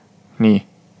 Ja. Nii.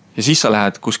 Ja siis sa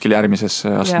lähed kuskil järgmisesse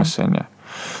astmesse.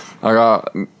 Aga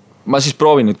ma siis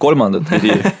proovin nüüd kolmandat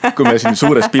pidi, kui me siin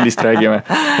suurest pildist räägime.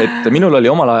 Et minul oli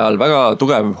omal ajal väga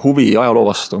tugev huvi ajaloo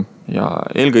vastu ja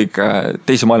eelkõige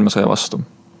teise maailmasõja vastu.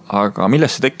 Aga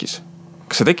millest see tekkis?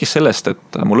 Kas see tekkis sellest,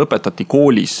 et mul õpetati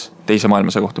koolis teise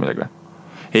maailmasõja kohta midagi?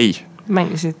 Ei.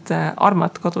 Mängisid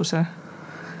Armat kodus?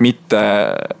 Mitte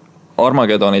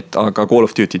Armageddonit, aga Call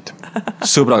of Duty't.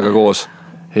 Sõbraga koos.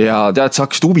 Ja tead, sa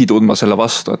hakkasid huvi tundma selle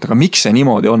vastu, et aga miks see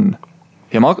niimoodi on?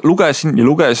 Ja ma lugesin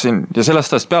ja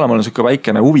sellest ajast peale ma olen siuke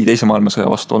väikene huvi teise maailmasõja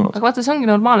vastu olnud. Aga vaata, see ongi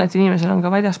normaalne, et inimesel on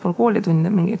ka väljaspool kooli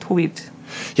tunde mingid huvid.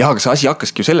 Ja, aga see asi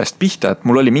hakkaski ju sellest pihta, et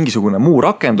mul oli mingisugune muu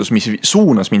rakendus, mis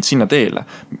suunas mind sinna teele.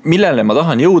 Millele ma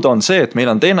tahan jõuda on see, et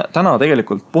meil on täna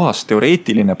tegelikult puhas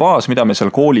teoreetiline baas, mida me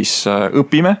seal koolis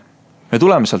õpime. Me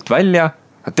tuleme sealt välja,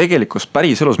 tegelikult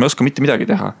päris elus me ei oska mitte midagi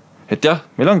teha. Et jah,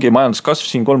 meil ongi majanduskasv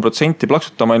siin 3%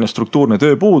 plaksutama enne struktuurne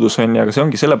tööpuudus on, aga see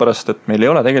ongi sellepärast, et meil ei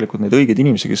ole tegelikult neid õigeid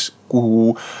inimesi, kes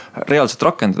kuhu reaalselt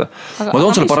rakendada. Ma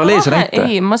toon sulle paralleelse näite.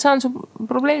 Ei, ma saan su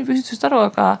probleemi püstitusest aru,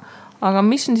 aga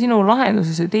mis on sinu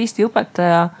lahenduses, et Eesti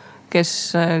õpetaja, kes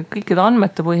kõikide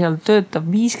andmete põhjal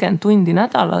töötab 50 tundi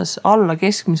nädalas alla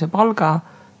keskmise palga,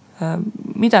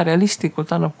 mida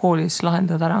realistlikult annab koolis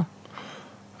lahendada ära?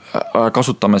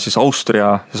 Kasutame siis Austria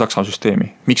ja Saksa süsteemi.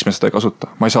 Miks me seda ei kasuta?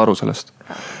 Ma ei saa aru sellest.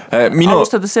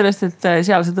 Alustades sellest, et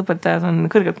sealsed õpetajad on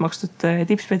kõrgelt makstud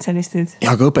tippspetsialistid.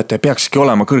 Ja, aga õpetaja peakski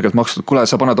olema kõrgelt makstud. Kule,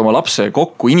 sa paned oma lapse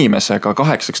kokku inimesega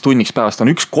 8 tunniks päevast. On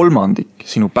 1/3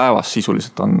 sinu päevast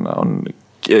sisuliselt on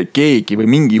keegi või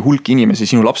mingi hulk inimesi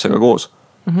sinu lapsega koos.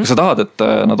 Kas sa tahad, et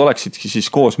nad oleksidki siis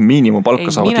koos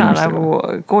miinimumpalka saavad inimestega? Mina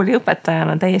nagu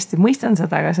kooliõpetajana täiesti mõistan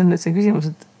seda, aga see on nüüd see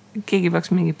küsimus, et keegi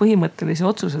peaks mingi põhimõttelisi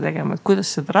otsuse tegema, et kuidas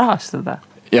seda rahastada.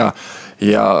 Ja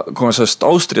kui ma sellest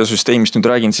Austria süsteemist nüüd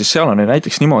räägin, siis seal on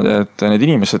näiteks niimoodi, et need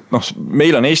inimesed,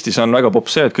 meil on Eestis on väga popp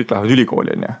see, et kõik lähevad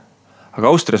ülikooli. Aga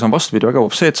Austrias on vastupidi väga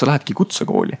popp see, et sa lähedki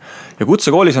kutsekooli. Ja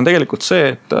kutsekoolis on tegelikult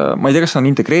see, et ma ei tea, kas on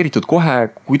integreeritud kohe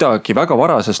kuidagi väga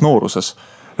varases nooruses.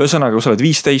 Ühesõnaga, kui sa oled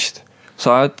 15,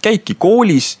 sa käidki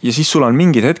koolis ja siis sul on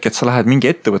mingid hetk, et sa lähed mingi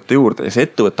ettevõtte juurde ja see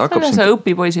ettevõtte hakkab sind... See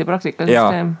õpipoisi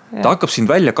praktikasüsteem. Ta hakkab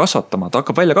sind välja kasvatama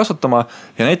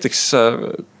ja näiteks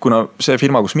kuna see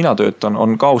firma, kus mina töötan,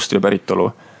 on ka Austria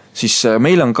päritolu, siis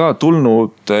meil on ka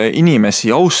tulnud inimesi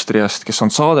Austriast, kes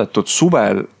on saadetud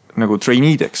suvel nagu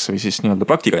traineedeks või siis nii-öelda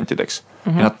praktikantideks.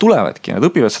 Ja nad tulevadki, nad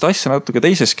õpivad seda asja natuke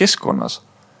teises keskkonnas.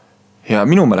 Ja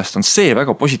minu meelest on see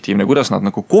väga positiivne, kuidas nad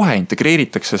nagu kohe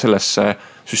integreeritakse sellesse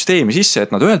süsteemi sisse,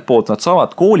 et nad ühelt poolt nad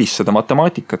saavad koolis seda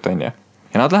matemaatikat on ja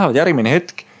nad lähevad järgmine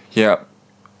hetk ja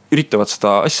üritavad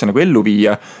seda asja nagu ellu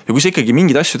viia ja kui sa ikkagi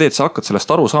mingid asju teed, sa hakkad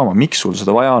sellest aru saama, miks sul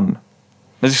seda vaja on.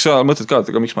 Näiteks sa mõtled ka,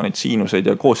 et miks ma neid siinuseid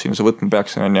ja koosiinuse võtma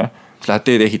peaksin on ja siis lähed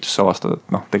teedeehitusse avastad,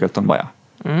 et tegelikult on vaja.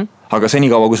 Aga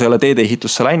senikaua, kui sa ei ole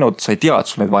teedeehitusse läinud, sa ei tea, et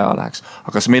sul neid vaja läheks.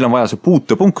 Aga meil on vaja see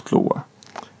puutepunkt luua.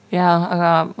 Ja,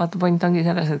 aga vaata point ongi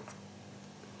selles,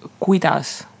 et kuidas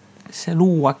see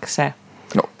luuakse.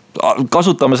 No,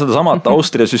 kasutame seda samat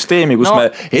Austria süsteemi, kus me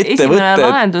ettevõtted... Esimene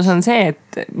lahendus on see,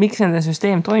 et miks nende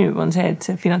süsteem toimib, on see, et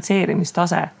see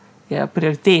finantseerimistase ja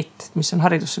prioriteet, mis on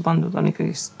haridusse pandud, on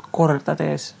ikkagi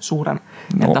kordades suurem.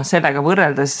 Et sellega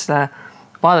võrreldes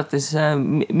vaadates,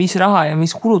 mis raha ja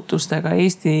mis kulutustega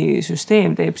Eesti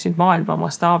süsteem teeb siin maailma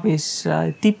mastaabis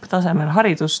tipptasemel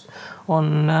haridust,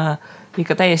 on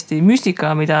ikka täiesti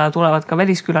müstika, mida tulevad ka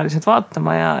väliskülalised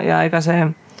vaatama ja ega see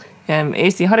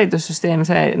Eesti haridussüsteem,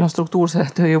 see struktuurse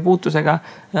tööjõupuutusega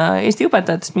Eesti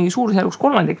õpetajatest mingi suurusjärgus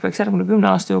 3% peaks järgmine 10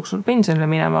 aasta jooksul pensionile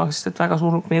minema, sest et väga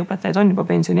suur meie õpetajaid on juba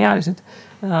pensioniealised.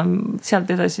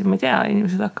 Sealt edasi, ma ei tea,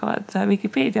 inimesed hakkavad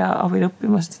Wikipedia abil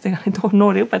õppima, sest ega neid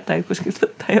noori õpetajaid kuskilt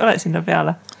võtta ei ole sinna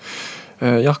peale.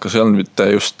 Jah, kas see on nüüd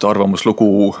just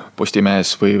arvamuslugu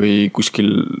Postimehes või kuskil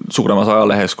suuremas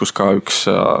ajalehes, kus ka üks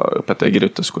õpetaja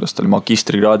kirjutas, kuidas ta oli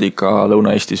magistrigraadiga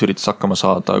Lõuna-Eestis üritas hakkama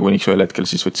saada, kuniks ühel hetkel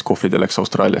siis võttis kohvrid ja läks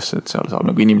Austraaliasse, et seal saab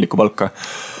nagu inimlikku palka.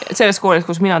 Selles koolis,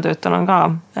 kus mina töötan, on ka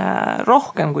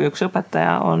rohkem kui üks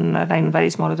õpetaja on läinud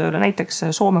välismaale tööle, näiteks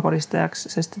Soome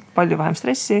koristajaks, sest palju vähem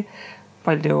stressi,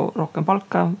 palju rohkem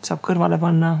palka, saab kõrvale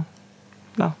panna.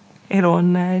 Elu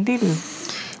on lill.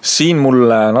 Siin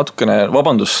mulle natukene,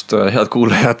 vabandust, head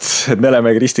kuulajad, et me oleme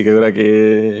Kristiga kuidagi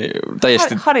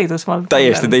täiesti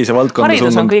teise valdkonda.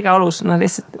 Haridus on kõige alus,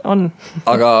 lihtsalt on.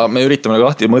 Aga me üritame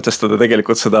lahti mõtestada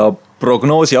tegelikult seda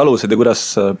prognoosi alused ja kuidas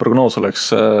prognoos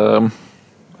oleks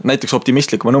näiteks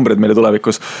optimistlikuma numbrid meile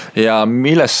tulevikus ja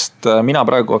millest mina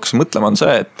praegu hakkasin mõtlema on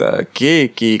see, et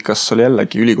keegi, kas oli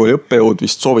jällegi ülikooli õppejõud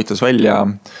vist soovitas välja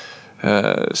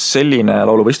selline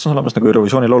lauluvõistlus olemas nagu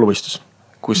Eurovisiooni lauluvõistlus,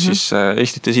 kus siis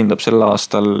Eestit esindab sel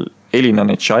aastal Elina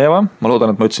Nečajeva, ma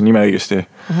loodan, et ma ütlesin nime õigesti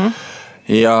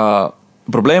ja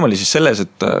probleem oli siis selles,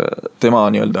 et tema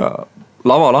nii-öelda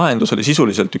lavalahendus oli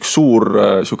sisuliselt üks suur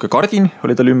siuke kardin,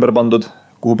 oli tal ümber pandud,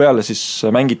 kuhu peale siis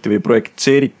mängiti või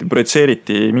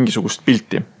projitseeriti mingisugust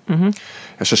pilti.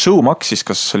 Ja see show maksis,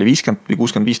 kas oli 50 või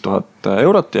 65 000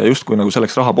 eurot ja justkui nagu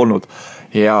selleks raha polnud.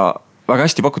 Ja väga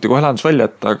hästi pakuti kohe lahendus välja,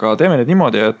 et aga teeme nüüd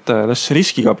niimoodi, et las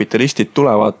riskikapitalistid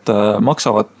tulevad,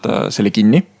 maksavad selle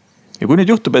kinni. Ja kui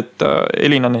nüüd juhtub, et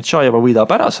Elina Nečajeva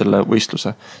võidab ära selle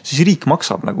võistluse, siis riik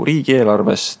maksab nagu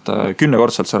riigieelarvest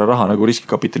 10-kordselt selle raha nagu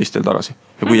riskikapitalistil tagasi.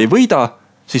 Ja kui ei võida,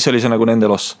 siis oli see nagu nende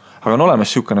loss. Aga on olemas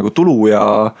siuke nagu tulu ja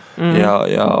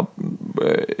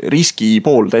riski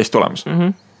pool täiesti olemas.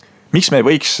 Miks me ei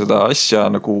võiks seda asja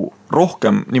nagu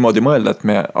rohkem niimoodi mõelda, et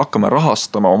me hakkame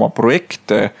rahastama oma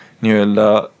projekte nii-öelda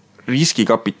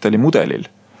riskikapitali mudelil?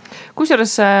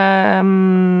 Kusjuures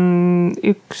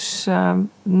üks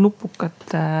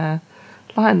nupukate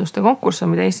lahenduste konkurss,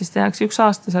 mida Eestis tehakse üks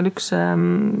aasta, seal üks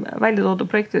välja toodud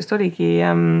projektidest oligi,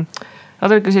 nad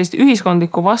olid ka sellist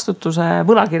ühiskondliku vastutuse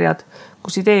võlakirjad,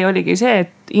 kus idee oligi see,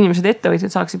 et inimesed,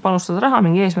 ettevõtjad saaksid panustada raha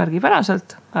mingi eesmärgi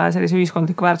päraselt, sellise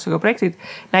ühiskondliku väärtusega projektid.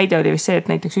 Näide oli vist see, et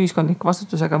näiteks ühiskondliku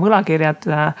vastutusega võlakirjad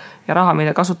ja raha,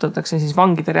 mida kasutatakse siis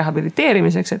vangide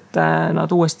rehabiliteerimiseks, et nad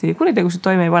uuesti kuritegusid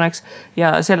toime ei paneks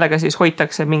ja sellega siis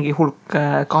hoitakse mingi hulk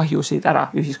kahjusid ära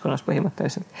ühiskonnas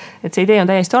põhimõtteliselt. Et see idee on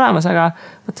täiesti olemas, aga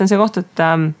see on see koht, et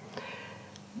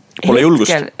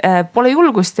pole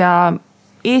julgust ja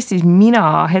Eestis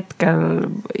mina hetkel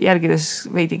järgides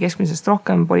veidi keskmisest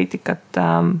rohkem poliitikat,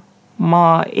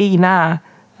 ma ei näe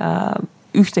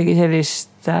ühtegi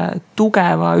sellist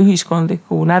tugeva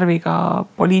ühiskondliku närviga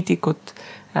poliitikut,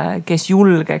 kes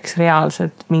julgeks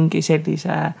reaalselt mingi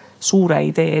sellise suure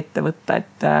idee ette võtta,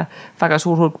 et väga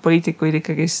suur hulk poliitikuid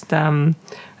ikkagist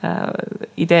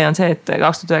idee on see, et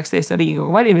 2019 on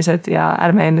Riigikogu valimised ja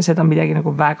ärme enne seda midagi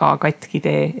nagu väga katki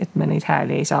idee, et me neid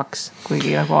hääli ei saaks,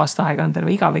 kuigi nagu aasta aega on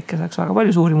terve igavik ja saaks väga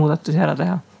palju suuri muudatusi ära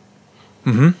teha.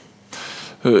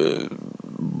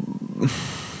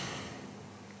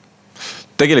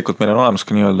 Tegelikult meil on olemas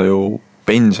ka nii-öelda ju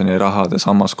pensionirahade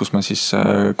sammas, kus me siis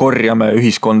korjame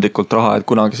ühiskondlikult raha, et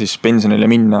kunagi siis pensionile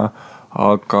minna.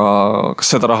 Aga kas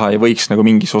seda raha ei võiks nagu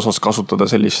mingis osas kasutada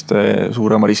selliste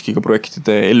suurema riskiga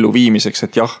projektide ellu viimiseks,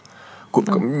 et jah.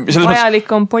 Vajalik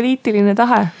on poliitiline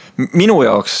tahe. Minu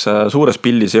jaoks suures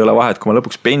pildis ei ole vahet, kui ma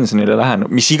lõpuks pensionile lähen,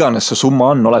 mis iganes see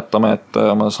summa on, oletame, et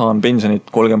ma saan pensionit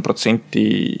 30%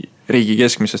 riigi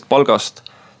keskmisest palgast,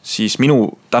 siis minu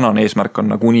tänane eesmärk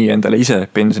on nagunii endale ise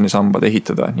pensionisambad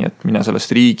ehitada, nii et mina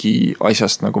sellest riigi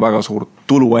asjast nagu väga suurt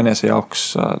tulu enese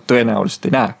jaoks tõenäoliselt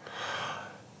ei näe.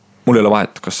 Mul ei ole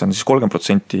vahet, kas see on siis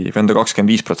 30% või on ta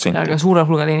 25%. Aga suurel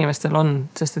hulgal inimestel on,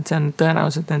 sest et see on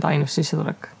tõenäoliselt nende ainus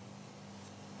sissetulek.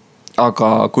 Aga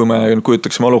kui me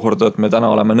kujutaksime olukorda, et me täna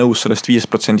oleme nõus sellest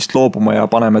 5% loobuma ja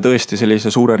paneme tõesti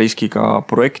sellise suure riskiga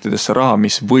projektidesse raha,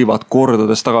 mis võivad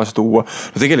kordades tagasi tuua.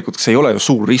 No tegelikult see ei ole ju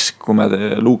suur risk, kui me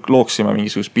looksime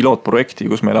mingisugust pilootprojekti,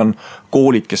 kus meil on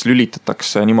koolid, kes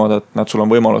lülitatakse niimoodi, et sul on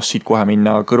võimalus siit kohe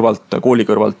minna kooli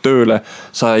kõrvalt tööle.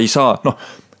 Sa ei saa,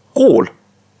 kool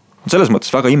on selles mõttes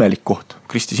väga imelik koht.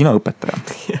 Kristi, sina õpetaja.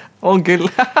 On küll.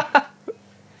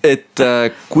 Et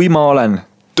kui ma olen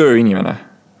tööinimene,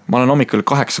 ma olen hommikul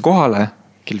 8 kohale,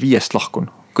 kell 5 lahkun,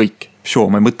 kõik.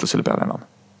 Ma ei mõtle selle peale enam.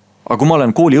 Aga kui ma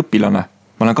olen kooliõpilane,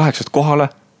 ma olen 8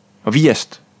 kohale,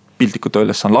 5 piltikut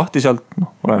öeldes saan lahti sealt,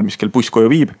 olen mis kell buss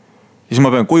koju viib, ja siis ma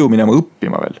pean koju minema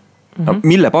õppima veel.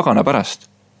 Mille pagana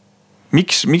pärast?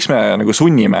 Miks me nagu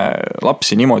sunnime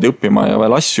lapsi niimoodi õppima ja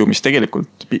veel asju, mis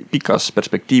tegelikult pikas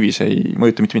perspektiivis ei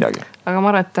mõjuta mitte midagi? Aga ma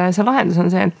arvan, et see lahendus on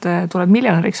see, et tuleb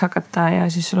miljonäriks hakata ja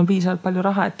siis sul on piisavalt palju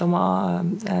raha, et oma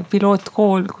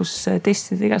pilootkool, kus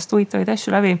testid igast huvitavaid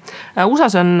asju läbi.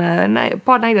 USAs on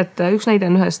paar näidet, üks näide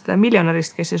on ühest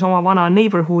miljonärist, kes siis oma vana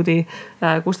neighborhoodi,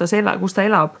 kus ta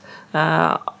elab,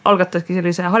 algataski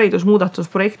sellise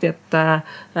haridusmuudatusprojekti, et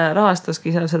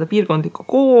rahastaski seal seda piirkondlikku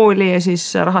kooli ja siis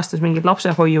rahastas mingeid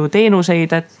lapsehoiu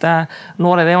teenuseid, et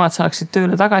noored emad saaksid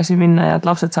tööle tagasi minna ja et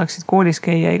lapsed saaksid koolis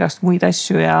käia igast muid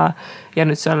asju ja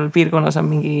nüüd seal piirkonnas on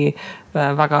mingi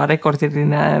väga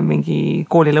rekordiline mingi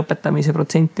kooli lõpetamise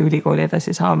protsenti ülikooli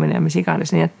edasi saamine ja mis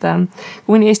iganes. Nii et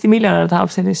kui mõni Eesti miljonär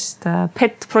tahab sellist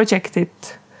pet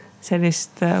projectit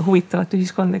sellist huvitavat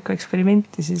ühiskondlikku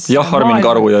eksperimenti, siis jah, Armin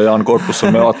Karu ja Jaan Korpus,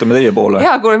 me vaatame teie poole.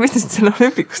 Jaa, kuule, mis te selle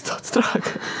olümpikust toodud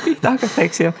rahaga pihta hakata,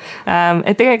 eks ju.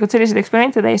 Et tegelikult selliseid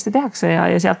eksperimente täiesti tehakse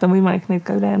ja sealt on võimalik neid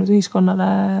ka ülejäänud ühiskonnale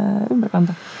ümber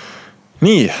kanda.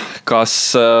 Nii,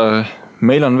 kas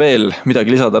meil on veel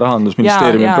midagi lisada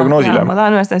Rahandusministeeriumi prognoosile? Ma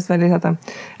tahan ühest asjast veel lisada.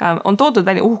 On toodud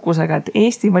välja uhkusega, et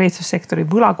Eesti valitsussektori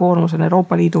võlakoormus on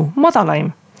Euroopa Liidu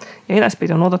madalaim ja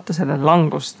edaspidi on oodata selle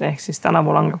langust, ehk siis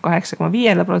tänavu langab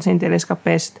 8,5%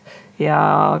 SKP-st ja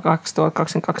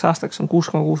 2022 aastaks on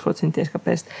 6,6%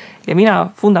 SKP-st. Ja mina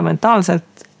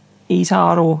fundamentaalselt ei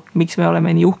saa aru, miks me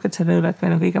oleme nii uhked selle üle, et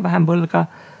meil on kõige vähem võlga,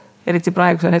 eriti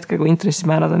praegusel hetkel, kui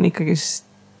intressimäärad on ikkagi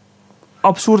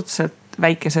absurdselt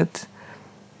väikesed.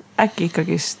 Äkki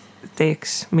ikkagi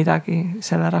teeks midagi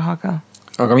selle rahaga.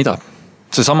 Aga mida?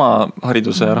 See sama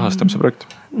hariduse rahastamise projekt?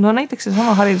 No näiteks see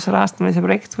sama hariduse rahastamise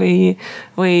projekt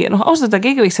või austada,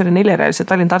 keegi võiks selle 4-realise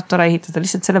Tallinn-Tartu ära ehitada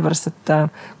lihtsalt sellepärast, et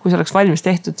kui see oleks valmis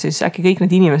tehtud, siis äkki kõik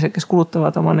need inimesed, kes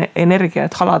kulutavad oma energia,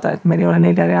 et halada, et meil ei ole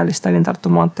 4-realist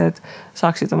Tallinn-Tartu maanteed,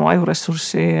 saaksid oma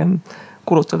ajuressurssi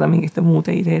kulutada mingite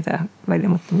muude ideede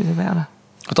väljamõtlemise peale.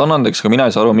 Ta on andeks, aga mina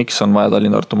ei saa aru, miks on vaja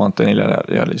Tallinn-Tartu maantee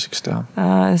 4-realiseks teha.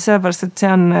 Sellepärast, et see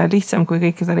on lihtsam kui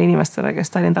kõikidele inimestele, kes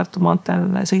Tallinn-Tartu maanteel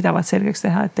sõidavad selgeks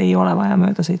teha, et ei ole vaja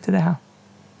möödasõite teha.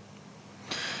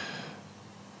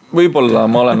 Võib-olla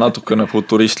ma olen natukene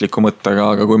futuristliku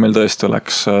mõttega, aga kui meil tõesti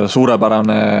oleks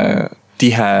suurepärane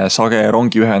tihe sage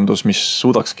rongiühendus, mis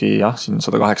suudakski siin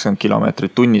 180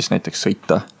 kilomeetrit tunnis näiteks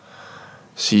sõita,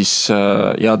 siis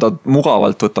ja ta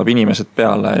mugavalt võtab inimesed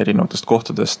peale erinevatest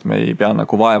kohtadest, me ei pea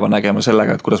nagu vaeva nägema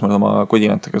sellega, et kuidas ma oma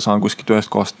kodinatega saan kuskilt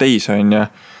ühest kohast teise,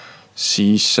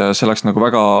 siis see oleks nagu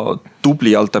väga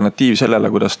tubli alternatiiv sellele,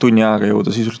 kuidas tunni aega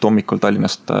jõuda sisuliselt hommikul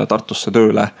Tallinnast Tartusse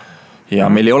tööle ja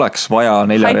meil ei oleks vaja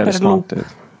 4-realist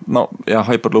maanteed. No ja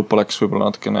Hyperloop oleks võib-olla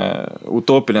natukene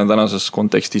utoopiline tänases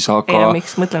kontekstis, aga... Ja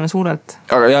miks mõtleme suurelt?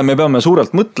 Aga me peame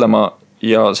suurelt mõtlema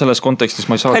ja selles kontekstis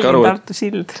ma ei saagi aru,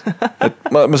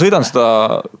 et ma sõidan seda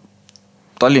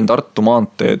Tallinn-Tartu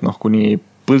maanteed kuni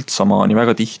Põltsamaani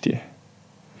väga tihti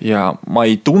ja ma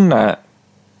ei tunne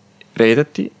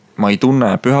reedeti, ma ei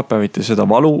tunne pühapäeviti seda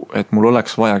valu, et mul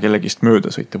oleks vaja kellegist mööda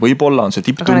sõita. Võib-olla on see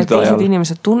tipptundide ajal. Aga need teised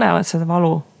inimesed tunnevad seda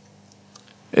valu.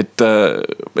 Et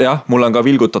jah, mul on ka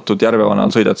vilgutatud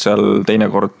Järvevanal, sõidad seal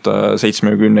teinekord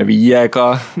 75-ga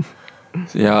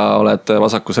ja oled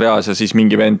vasakus reas ja siis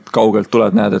mingi vend kaugelt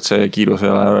tuled, näed, et see kiirus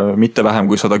ei ole mitte vähem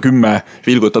kui 110,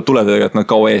 vilgutad tuledega, et nad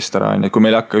kaua eest ära. Kui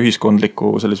meil ei hakka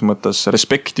ühiskondliku selles mõttes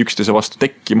respekti üksteise vastu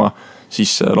tekkima,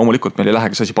 siis loomulikult meil ei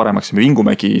lähegi see asi paremaks. Me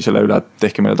vingumegi selle üle, et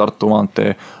tehke meile Tartu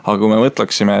maantee. Aga kui me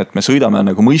mõtleksime, et me sõidame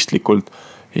nagu mõistlikult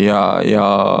ja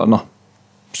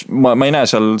ma ei näe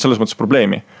seal selles mõttes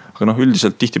probleemi. Aga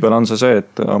üldiselt tihtipeale on see,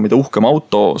 et mida uhkem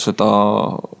auto, seda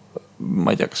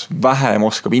ma ei tea, kas vähem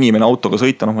oskab inimene autoga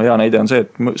sõita. Hea näide on see,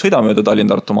 et sõidame mööda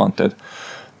Tallinn-Tartu maanteed.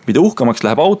 Mida uhkemaks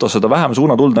läheb auto, seda vähem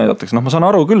suunatuld näidatakse. Ma saan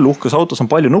aru küll, uhkes autos on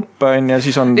palju nuppe ja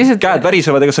siis on lihtsalt, käed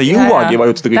värisevad, ega sa ei jõuagi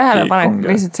vajutada kõiki. Tähelepanek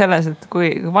lihtsalt selles, et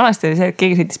kui vanasti oli see, et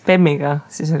keegi sõitis Bemmiga,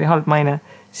 siis oli halb maine.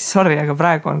 Siis sorry, aga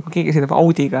praegu on, kui keegi sõidab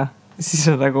Audiga, siis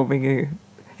on nagu mingi...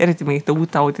 eriti mingite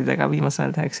uute audidega viimasel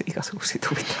ajal tehakse igasuguseid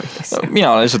huvitavaid asju. Mina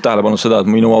olen lihtsalt tähele pannud seda, et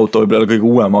minu auto võib olla kõige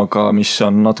uuem, aga mis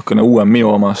on natukene uuem minu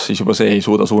omas, siis juba see ei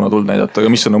suuda suunatuld näidata. Aga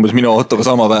mis on umbes minu autoga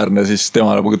samaväärne, siis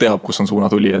tema nagu teab, kus on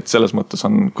suunatuli. Et selles mõttes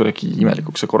on kuidagi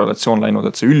imelikuks see korrelatsioon läinud,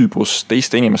 et see ülbus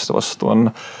teiste inimeste vastu on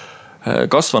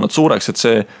kasvanud suureks, et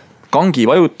see kangi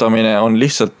vajutamine on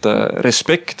lihtsalt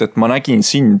respekt, et ma nägin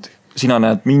sind, sina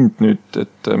näed mind nüüd,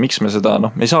 et miks me seda,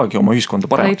 me ei saagi oma ühiskonda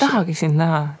paremaks. Ta ei tahagi sind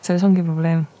näha, selles ongi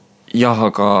probleem. Jah,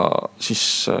 aga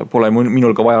siis pole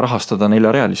minul ka vaja rahastada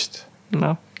 4-realist.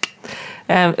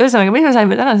 Ühesõnaga, mis me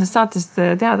saime tänasest saatest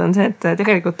teada on see, et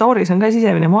tegelikult Tauris on ka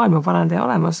sisemine maailmaparandaja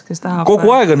olemas, kes tahab...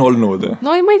 Kogu aeg on olnud.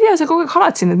 No ei, ma ei tea, sa kogu aeg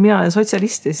halatsin, et mina olen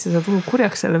sotsialist ja sa tulnud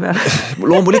kurjaks selle peale.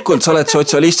 Loomulikult, sa oled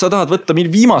sotsialist, sa tahad võtta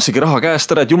viimasegi raha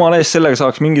käest ära, et jumala eest sellega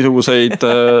saaks mingisuguseid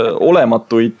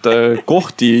olematuid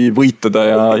kohti võitada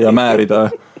ja määrida.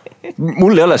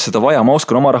 Mul ei ole seda vaja, ma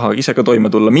oskan oma raha ise ka toime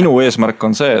tulla. Minu eesmärk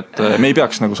on see, et me ei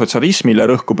peaks nagu sotsialismile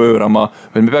rõhku pöörama,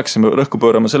 vaid me peaksime rõhku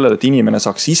pöörama sellele, et inimene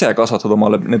saaks ise kasvatada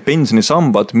omale need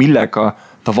pensionisambad, millega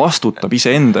ta vastutab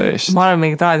ise enda eest. Ma olen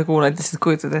mingid raadiokuulajad lihtsalt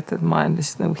kujutad ette, et ma olen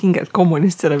lihtsalt nagu hingelt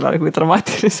kommunist selle peale, kui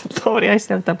dramaatiliselt Tauri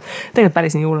asja võtab. Tegelikult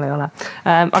päris nii hull ei ole.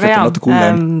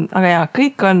 Aga jaa,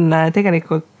 kõik on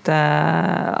tegelikult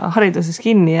hariduses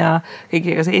kinni ja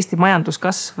kõigiga see Eesti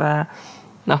majanduskasv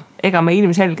ega me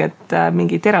ilmselgelt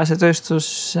mingi terasetööstus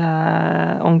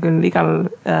on küll igal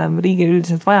riigil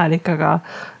üldiselt vajalik,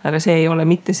 aga see ei ole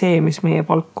mitte see, mis meie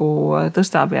palku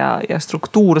tõstab ja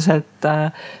struktuurselt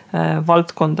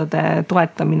valdkondade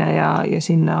toetamine ja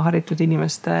sinna haritud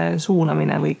inimeste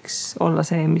suunamine võiks olla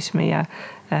see, mis meie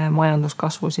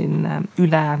majanduskasvu siin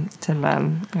üle selle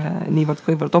niivõrd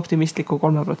kuivõrd optimistliku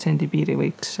 3% piiri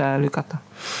võiks lükata.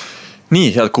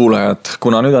 Nii, head kuulajad,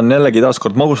 kuna nüüd on jällegi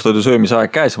taaskord magustoidu söömise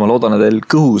aeg käes ja ma loodan, et teil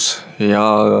kõhus ja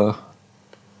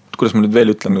kuidas ma nüüd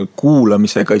veel ütlen,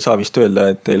 kuulamisega ei saa vist öelda,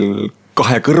 et teil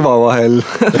kahe kõrva vahel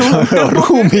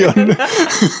ruumi on.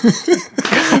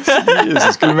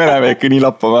 siis küll me läheme ikka nii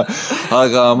lappama.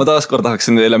 Aga ma taaskord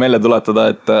tahaksin teile meelde tuletada,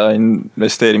 et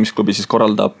investeerimisklubi siis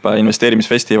korraldab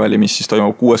investeerimisfestivali, mis siis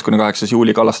toimub 6.–8.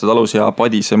 juuli Kallaste talus ja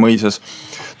Padise mõisas.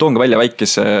 Toon ka välja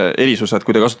väikese erisuse, et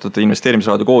kui te kasutate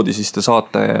investeerimisraadio koodi, siis te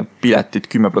saate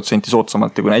piletit 10%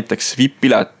 soodsamalt ja kui näiteks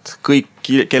VIP-pilet, kõik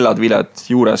kellad vilet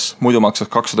juures muidu maksas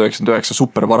 299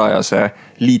 supervarajase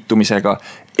liitumisega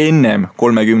ennem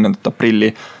 30.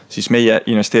 aprilli, siis meie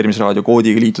investeerimisraadio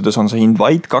koodiga liitudes on see hind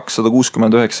vaid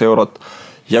 269 eurot.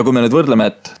 Ja kui me nüüd võrdleme,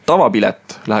 et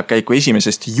tavapilet läheb käiku 1.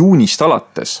 juunist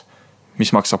alates,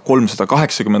 mis maksab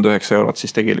 389 eurot,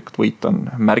 siis tegelikult võit on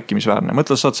märkimisväärne.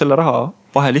 Mõtle, saad selle raha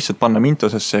vahe lihtsalt panna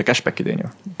Mintosesse ja cashbacki teen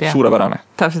ju. Suurepärane.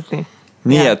 Täpselt nii.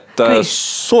 Nii et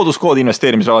sooduskood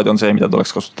investeerimisraadio on see, mida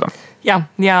tuleks kasutada. Ja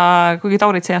kuigi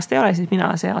Taurit see aasta ei ole, siis mina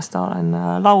see aasta olen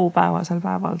laupäevasel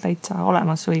päeval täitsa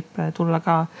olemas, võib tulla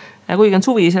ka, kuigi on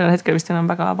suvi, sellel hetkel vist enam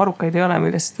väga varukaid ei ole,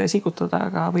 millest sikutada,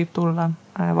 aga võib tulla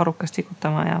varukast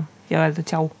sikutama ja öelda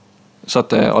tšau.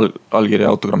 Saate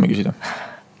allkirja autogrammi küsida.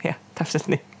 Jah,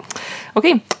 täpselt nii.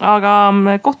 Okei, aga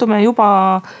kohtume juba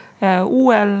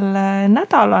uuel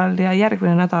nädalal ja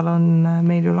järgmine nädal on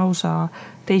meil ju lausa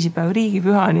teisipäev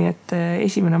riigipüha, nii et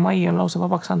 1. mai on lausa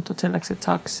vabaks antud selleks, et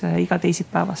saaks iga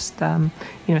teisipäevast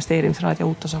investeerimisraadio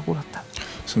uut osa kuulata.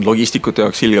 See on logistikute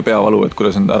jaoks ilge peavalu, et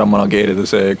kuidas on ära manageerida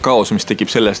see kaos, mis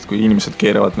tekib sellest, kui inimesed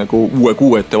keeravad nagu uue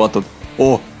kuu ette ja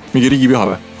vaatavad, mingi riigipüha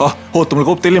või? Oota, mul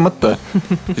kaup tellimata.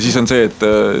 Ja siis on see, et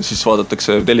siis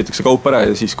tellitakse kaup ära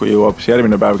ja siis, kui jõuab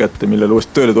järgmine päev kätte, millele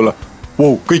uuesti tööle tulla,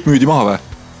 kõik müüdi maha või?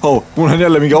 Mul on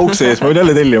jälle mingi auk sees, ma võin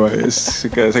jälle tellima ja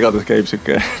siis segadus käib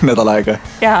siuke nädal aega.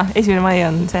 Ja 1. mai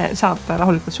on see, saab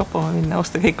rahulikult shoppama minna,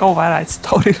 osta kõik kauba ära, et siis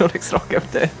Tauril oleks rohkem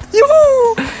tööd.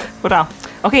 Juhu! Ura!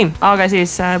 Okei, aga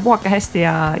siis puhake hästi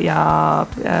ja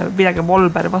pidage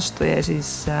Volber vastu ja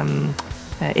siis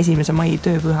 1. mai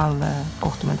tööpühal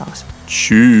kohtume taas.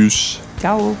 Tšüüs!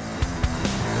 Tšau!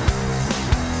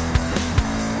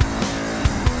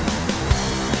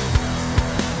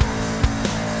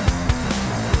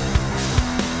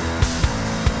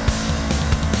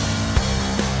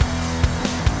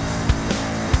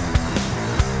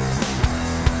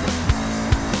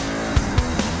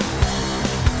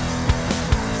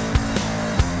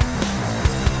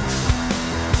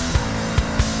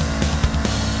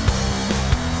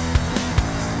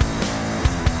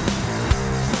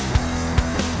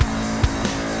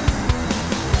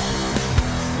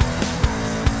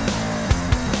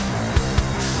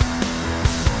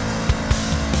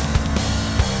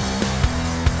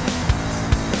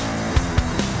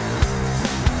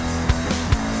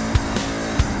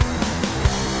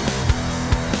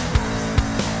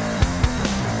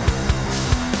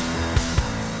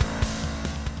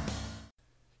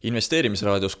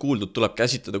 Investeerimisraadios kuuldud tuleb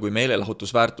käsitleda kui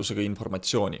meelelahutusväärtusega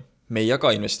informatsiooni. Me ei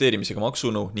jaga investeerimisega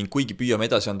maksunu ning kuigi püüame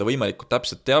edasi anda võimalikult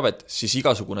täpset teavet, siis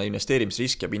igasugune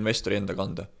investeerimisrisk jääb investori enda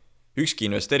kanda. Ükski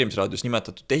investeerimisraadios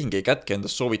nimetatud tehing ei kätke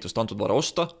endast soovitust antud vara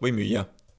osta või müüa.